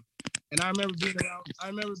body name. And I remember being around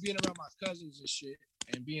my cousins and shit,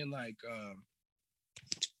 and being like,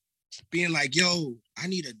 yo, I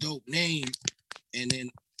need a dope name. And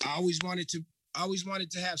then I always wanted to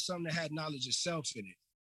have something that had knowledge of self in it.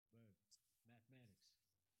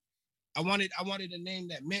 I wanted a name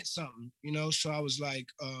that meant something, you know. So I was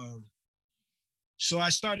like, so I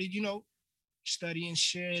started, you know, studying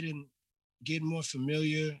shit and getting more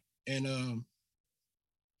familiar. And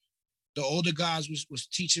the older guys was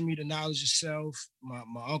teaching me the knowledge of self, my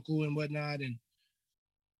uncle and whatnot.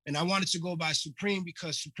 And I wanted to go by Supreme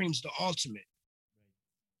because Supreme's the ultimate.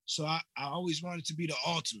 So I always wanted to be the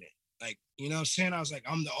ultimate. Like, you know what I'm saying? I was like,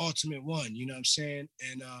 I'm the ultimate one, you know what I'm saying?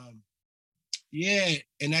 And yeah,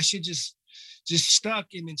 and that shit just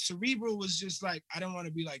stuck. And then Cerebral was just like, I don't want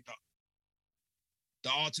to be like the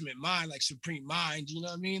ultimate mind, like Supreme Mind, you know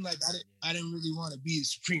what I mean? Like I didn't really want to be the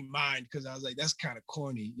Supreme Mind because I was like, that's kind of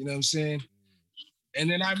corny, you know what I'm saying? And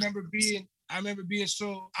then I remember being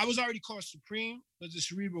so, I was already called Supreme, but the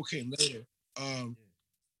Cerebral came later.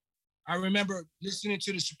 I remember listening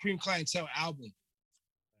to the Supreme Clientele album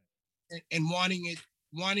and wanting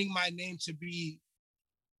my name to be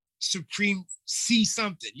Supreme C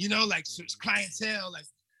something, you know, like clientele. Like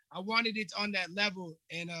I wanted it on that level.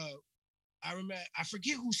 And I remember, I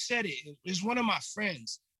forget who said it. It was one of my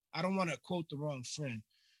friends. I don't want to quote the wrong friend.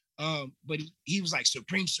 But he was like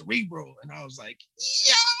Supreme Cerebral. And I was like,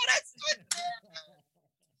 yo, that's what.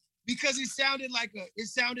 Because it sounded like a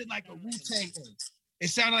Wu-Tang name. It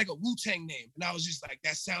sounded like a Wu-Tang name. And I was just like,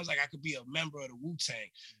 that sounds like I could be a member of the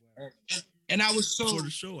Wu-Tang. And I was so for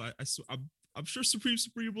the show. I'm sure Supreme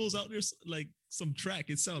Cerebral is out there like some track.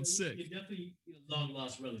 It sounds sick. You're definitely a long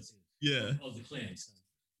lost relative. Yeah. Of the clans.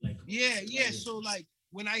 Like yeah. So like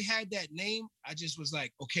when I had that name, I just was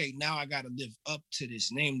like, okay, now I got to live up to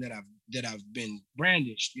this name that I've been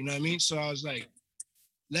brandished. You know what I mean? So I was like,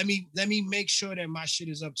 let me make sure that my shit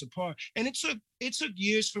is up to par. And it took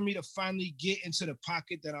years for me to finally get into the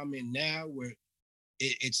pocket that I'm in now, where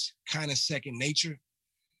it's kind of second nature.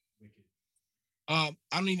 I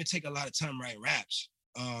don't even take a lot of time writing raps.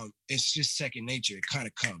 It's just second nature. It kind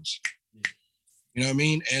of comes. Yeah. You know what I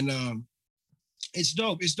mean? And it's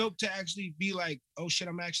dope. It's dope to actually be like, oh shit,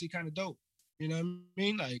 I'm actually kind of dope. You know what I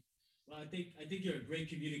mean? Like, well, I think you're a great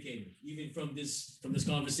communicator. Even from this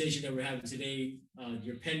conversation that we're having today,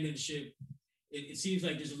 your penmanship, it seems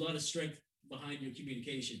like there's a lot of strength behind your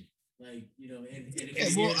communication. Like, and if yeah,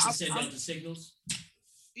 you're well, here to send out the signals.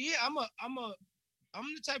 yeah, I'm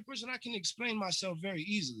the type of person I can explain myself very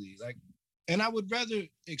easily. Like, and I would rather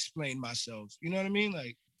explain myself. You know what I mean?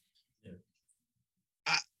 Like, Yeah.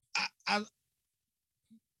 I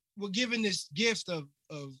we're given this gift of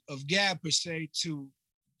gab per se to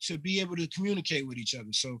be able to communicate with each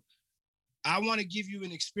other. So I want to give you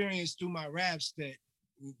an experience through my raps that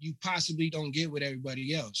you possibly don't get with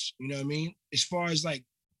everybody else. You know what I mean? As far as like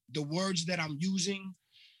the words that I'm using,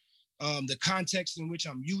 the context in which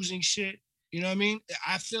I'm using shit. You know what I mean?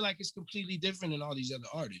 I feel like it's completely different than all these other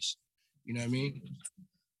artists. You know what I mean?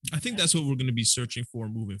 I think that's what we're going to be searching for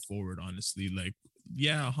moving forward. Honestly, like,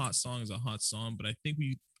 yeah, a hot song is a hot song, but I think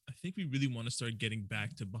we really want to start getting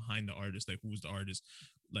back to behind the artist, like who's the artist,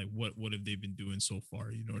 like what have they been doing so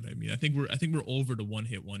far? You know what I mean? I think we're over the one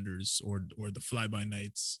hit wonders or the fly by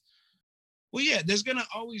nights. Well, yeah, there's gonna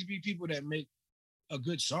always be people that make a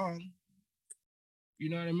good song. You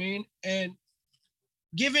know what I mean? And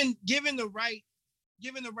given the right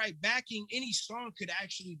backing, any song could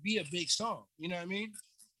actually be a big song. You know what I mean?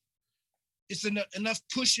 It's enough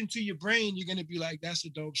push into your brain, you're gonna be like, that's a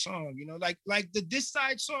dope song. You know, like the This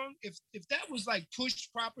Side song. If that was like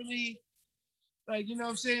pushed properly, like, you know what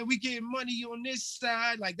I'm saying, we getting money on this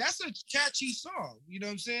side. Like, that's a catchy song. You know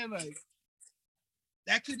what I'm saying? Like,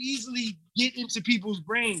 that could easily get into people's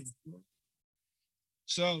brains. You know?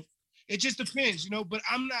 So it just depends, you know. But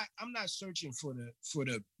I'm not searching for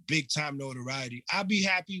the big time notoriety. I'll be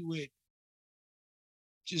happy with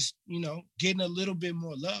just, you know, getting a little bit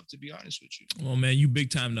more love, to be honest with you. Oh man, you big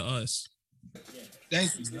time to us. Yeah.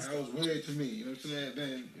 Thank you. That was weird to me. You know what I'm saying?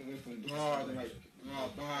 Then it went from God to like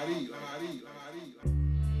body.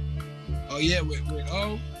 Oh yeah, with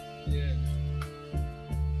O. Yeah.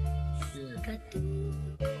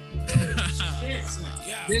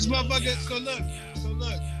 This motherfucker. So look.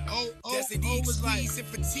 O was like, and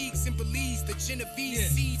fatigues and believes the Genovese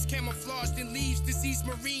seeds camouflaged in leaves, deceased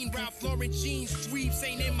marine, Ralph Lauren jeans, dweebs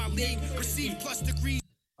ain't in my league, receive plus degrees.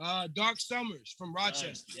 Dark Summers from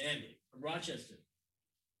Rochester. Damn it, from Rochester.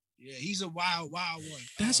 Yeah, he's a wild one.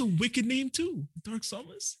 That's a wicked name too, Dark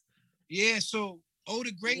Summers. Yeah, so O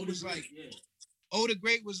the Great was like,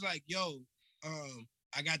 yo,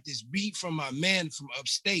 I got this beat from my man from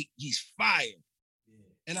upstate. He's fire.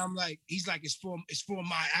 And I'm like, he's like, it's for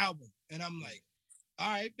my album. And I'm like, all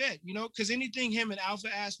right, bet, you know, because anything him and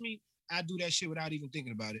Alpha asked me, I do that shit without even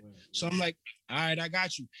thinking about it. So I'm like, all right, I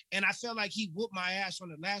got you. And I felt like he whooped my ass on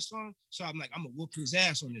the last song. So I'm like, I'm gonna whoop his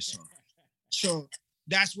ass on this song. So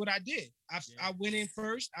that's what I did. I went in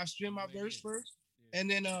first, I spit my verse first. And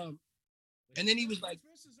then he was like,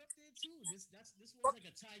 This was like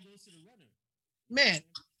a tie goes to the runner. Man,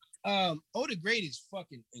 O the Great is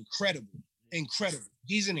fucking incredible.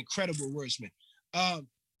 He's an incredible wordsmith.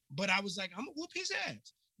 But I was like, I'm gonna whoop his ass.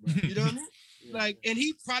 Right. You know what I mean? Like, and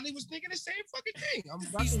he probably was thinking the same fucking thing.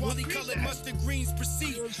 These wally colored mustard greens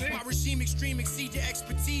proceed. You know my regime extreme exceed your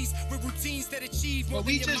expertise with routines that achieve. But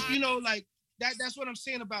we just, you know, like that's what I'm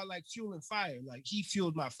saying about like fueling fire. Like, he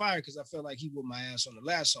fueled my fire because I felt like he whooped my ass on the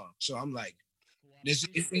last song. So I'm like, it's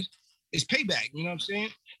payback. You know what I'm saying?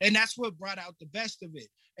 And that's what brought out the best of it.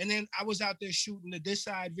 And then I was out there shooting the This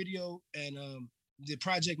Side video and the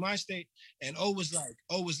Project Mind State, and O was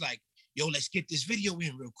like, yo, let's get this video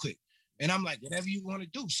in real quick. And I'm like, whatever you want to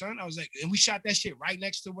do, son. I was like, and we shot that shit right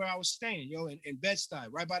next to where I was staying, yo, in Bed-Stuy,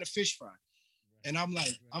 right by the fish fry. And I'm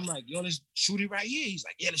like, yo, let's shoot it right here. He's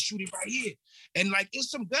like, yeah, let's shoot it right here. And like, it's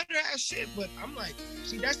some gutter ass shit, but I'm like,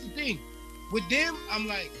 see, that's the thing. With them, I'm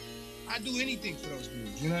like, I do anything for those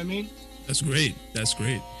dudes. You know what I mean? That's great.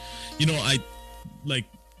 You know, I like,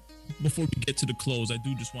 before we get to the close, I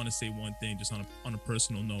do just want to say one thing, just on a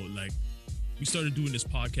personal note. Like, we started doing this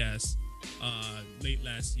podcast late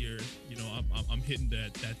last year. You know, I'm hitting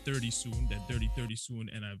that 30 soon, that 30 soon,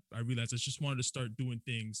 and I realized I just wanted to start doing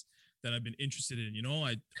things that I've been interested in. You know,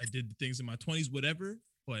 I did the things in my 20s, whatever,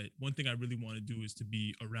 but one thing I really want to do is to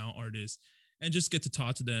be around artists and just get to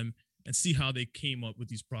talk to them and see how they came up with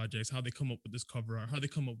these projects, how they come up with this cover art, how they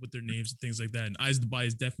come up with their names and things like that. And Eyes Dubai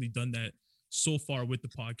has definitely done that so far with the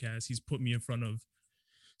podcast. He's put me in front of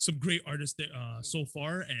some great artists that, so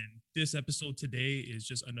far, and this episode today is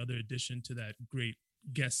just another addition to that great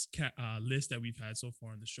guest list that we've had so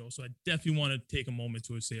far on the show. So I definitely want to take a moment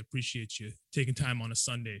to say appreciate you taking time on a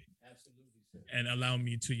Sunday. Absolutely, sir. And allow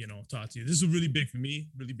me to, you know, talk to you. This is really big for me,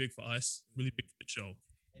 really big for us, really big for the show.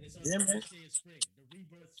 And it's on Yeah, the man. first day of spring. The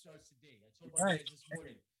rebirth starts today. I told my Right. kids this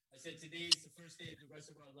morning. I said today is the first day of the rest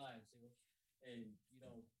of our lives. And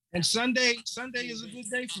And Sunday is a good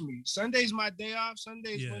day for me. Sunday's my day off.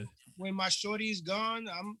 Sunday's Yeah. when my shorty's gone.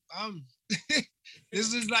 I'm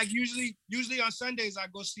this is like usually on Sundays I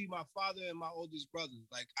go see my father and my oldest brother.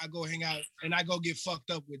 Like I go hang out and I go get fucked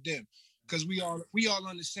up with them. Cause we all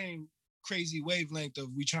on the same crazy wavelength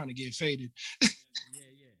of we trying to get faded. yeah.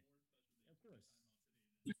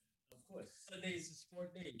 Of course. Sunday is a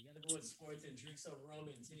sport day. You gotta go with sports and drink some rum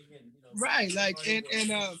and take in, Right. Like party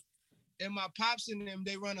world. and my pops and them,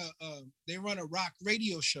 they run a rock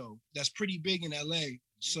radio show that's pretty big in LA.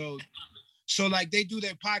 So like they do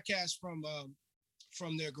their podcast from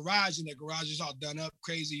their garage, and their garage is all done up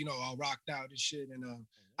crazy, all rocked out and shit. And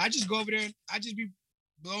I just go over there and I just be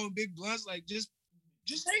blowing big blunts, like just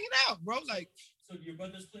hanging out, bro. Like So your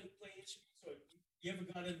brothers play instruments, or you ever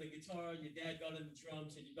got in the guitar, your dad got in the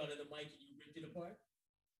drums, and you got in the mic and you ripped it apart?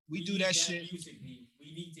 we do that shit. Music, we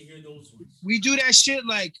need to hear those ones. We do that shit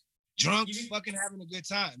like drunk, fucking having a good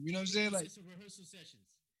time. You know what I'm saying? Like It's a rehearsal sessions.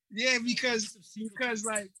 yeah, because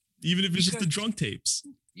like Even if it's just the drunk tapes.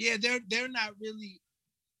 yeah, they're not really.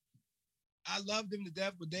 I love them to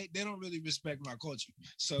death, but they don't really respect my culture.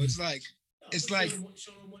 So it's like Show them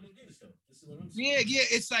what it is, though. This is what I'm saying. yeah.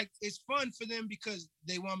 It's like it's fun for them because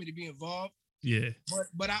they want me to be involved. Yeah.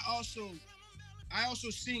 But I also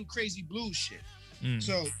sing crazy blues shit. Mm.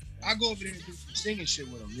 So I go over there and do some singing shit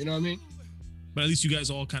with them. You know what I mean? But at least you guys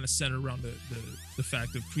all kind of center around the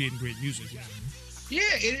fact of creating great music. You know what I mean?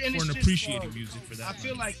 Yeah, and Or it's an just, appreciating music for that. I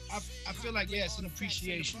feel like yeah, it's an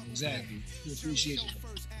appreciation. Exactly, an appreciation.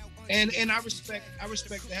 And I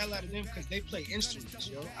respect the hell out of them because they play instruments,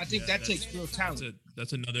 yo. I think that takes real talent.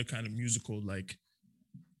 That's another kind of musical, like,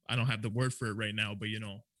 I don't have the word for it right now, but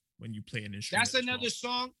when you play an instrument. That's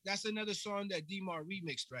another song that D-Mar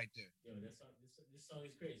remixed right there. Yo, this song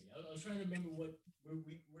is crazy. I was trying to remember where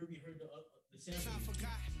we heard the sample.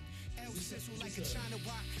 Like a China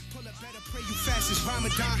walk, pull a better pray you fast as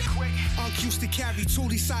Ramadan. Unc used to carry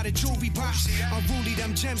toolie side of jewelry box. Unruly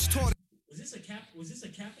them gems taught. Was this a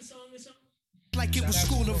Kappa song or something? Like it was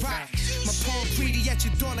school of rock. My palm greedy at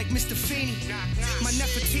your door like Mr. Feeney. My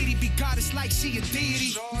Nefertiti be goddess like she a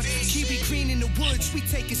deity. Kiwi green in the woods, we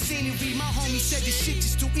taking scenery. My homie said this shit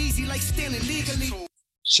is too easy like stealing legally.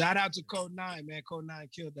 Shout out to Code 9, man. Code 9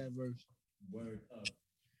 killed that verse. Word up.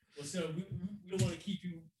 Well, sir, we don't want to keep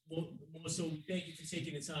you more so. We thank you for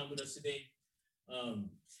taking the time with us today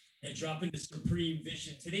and dropping the Supreme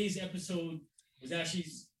Vision. Today's episode was actually,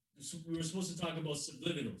 we were supposed to talk about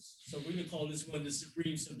subliminals. So we're going to call this one the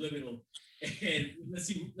Supreme Subliminal. And let's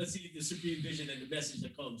see the Supreme Vision and the message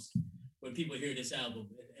that comes when people hear this album.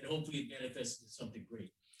 And hopefully it manifests into something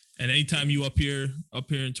great. And anytime you up here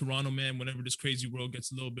in Toronto, man, whenever this crazy world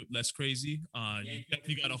gets a little bit less crazy, you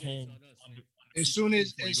definitely got a home. As soon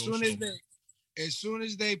as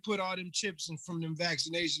they put all them chips in from them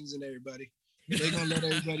vaccinations and everybody, they're gonna let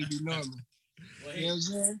everybody be normal. Well, you know what I'm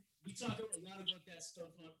saying? We talk a lot about that stuff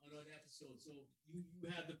on our episode, so you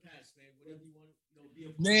have the pass, man. Whatever you want, be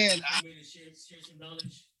a man. To share some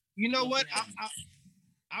knowledge. You know what?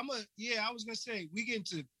 I was gonna say we get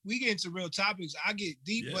into real topics. I get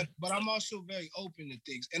deep, but I'm also very open to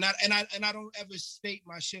things, and I don't ever state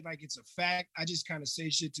my shit like it's a fact. I just kind of say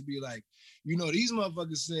shit to be like, these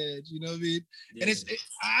motherfuckers said, you know what I mean? Yeah.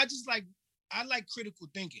 And I like critical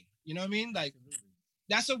thinking. You know what I mean? Like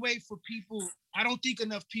that's a way for people. I don't think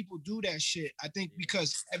enough people do that shit. I think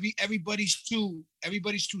because everybody's too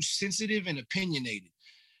sensitive and opinionated.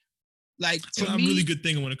 Like I'm really good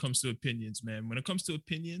thing when it comes to opinions, man. When it comes to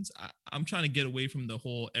opinions, I'm trying to get away from the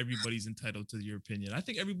whole everybody's entitled to your opinion. I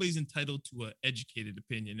think everybody's entitled to an educated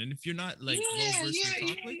opinion, and if you're not like well-versed in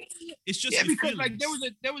topic, it's just because like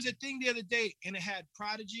there was a thing the other day, and it had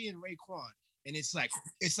Prodigy and Raekwon, and it's like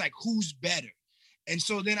who's better, and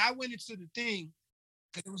so then I went into the thing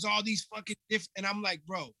because it was all these fucking different, and I'm like,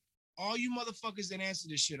 bro. All you motherfuckers that answer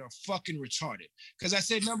this shit are fucking retarded. Because I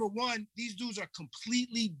said, number one, these dudes are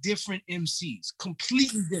completely different MCs.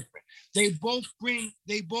 Completely different. They both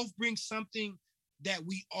bring something that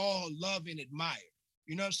we all love and admire.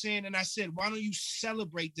 You know what I'm saying? And I said, why don't you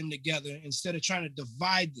celebrate them together instead of trying to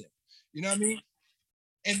divide them? You know what I mean?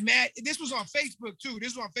 And Matt, this was on Facebook too.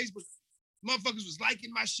 This was on Facebook. Motherfuckers was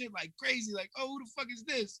liking my shit like crazy. Like, oh, who the fuck is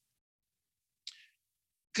this?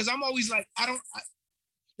 Because I'm always like,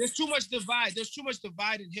 there's too much divide. There's too much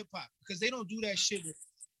divide in hip hop because they don't do that shit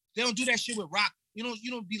with rock. You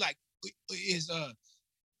don't be like, is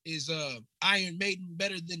Iron Maiden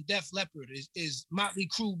better than Def Leppard? Is Motley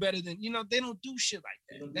Crue better than, they don't do shit like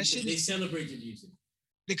that. That shit they celebrate the music.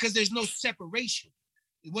 Because there's no separation.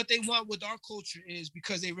 what they want with our culture is,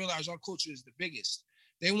 because they realize our culture is the biggest,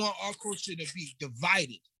 they want our culture to be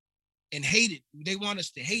divided and hated. They want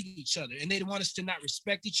us to hate each other, and they want us to not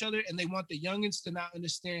respect each other, and they want the youngins to not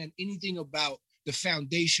understand anything about the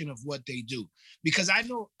foundation of what they do. Because I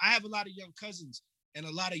know I have a lot of young cousins and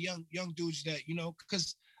a lot of young dudes that, you know,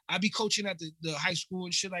 because I be coaching at the high school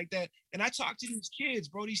and shit like that. And I talk to these kids,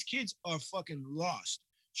 bro. These kids are fucking lost.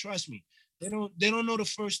 Trust me. They don't know the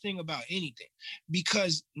first thing about anything.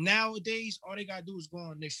 Because nowadays, all they gotta do is go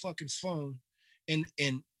on their fucking phone and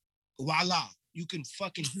voila. You can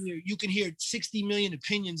hear 60 million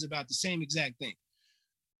opinions about the same exact thing.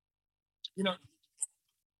 You know,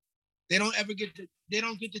 they don't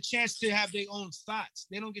get the chance to have their own thoughts.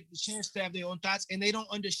 They don't get the chance to have their own thoughts, and they don't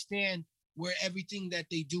understand where everything that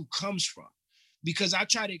they do comes from. Because I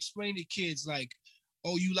try to explain to kids like,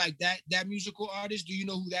 oh, you like that musical artist? Do you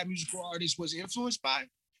know who that musical artist was influenced by?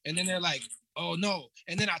 And then they're like, oh no.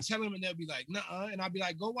 And then I tell them, and they'll be like, nuh-uh. And I'll be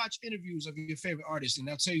like, go watch interviews of your favorite artists, and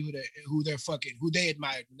they'll tell you who they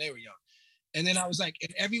admired when they were young. And then I was like,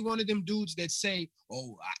 and every one of them dudes that say,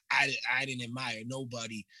 oh, I didn't admire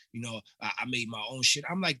nobody, you know, I made my own shit.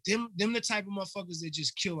 I'm like, them the type of motherfuckers that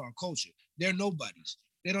just kill our culture. They're nobodies.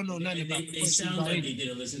 They don't know nothing about. They sound like they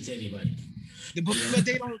didn't listen to anybody. But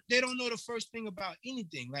they don't know the first thing about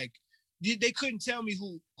anything. Like they couldn't tell me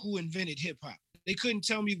who invented hip hop. They couldn't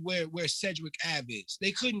tell me where Sedgwick Ave is.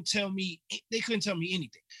 They couldn't tell me anything.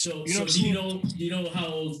 So do you know how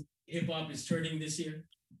old hip hop is turning this year?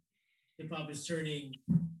 Hip hop is turning,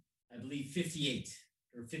 I believe, 58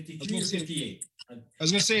 or 53 or 58. I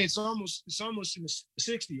was gonna say it's almost in the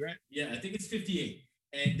 60, right? Yeah, I think it's 58.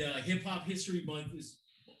 And Hip Hop History Month is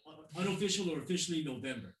unofficial or officially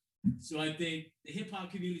November. So I think the hip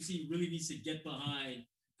hop community really needs to get behind.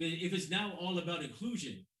 If it's now all about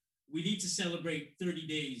inclusion, we need to celebrate 30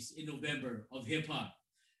 days in November of hip hop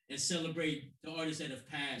and celebrate the artists that have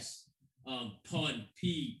passed. Pun,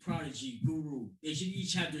 P, Prodigy, Guru. They should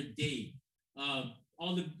each have their day.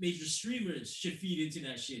 All the major streamers should feed into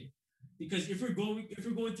that shit. Because if we're going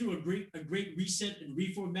through a great reset and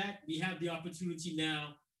reformat, we have the opportunity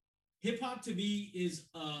now. Hip hop to me is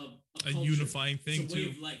a unifying thing it's a way too.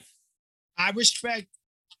 of life. I respect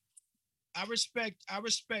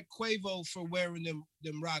Quavo for wearing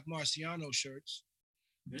them Rock Marciano shirts.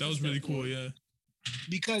 That was really cool, yeah.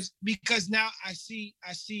 Because now I see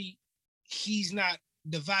he's not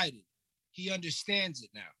divided. He understands it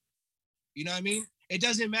now. You know what I mean? It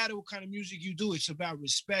doesn't matter what kind of music you do. It's about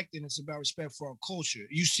respect, and it's about respect for our culture.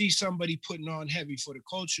 You see somebody putting on heavy for the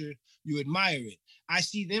culture, you admire it. I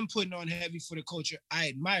see them putting on heavy for the culture, I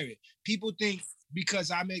admire it. People think because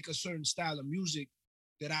I make a certain style of music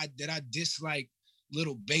that I dislike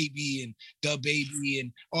Little Baby and Da Baby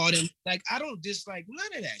and all them. Like, I don't dislike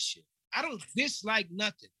none of that shit. I don't dislike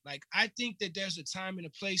nothing. Like, I think that there's a time and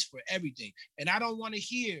a place for everything. And I don't want to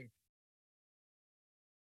hear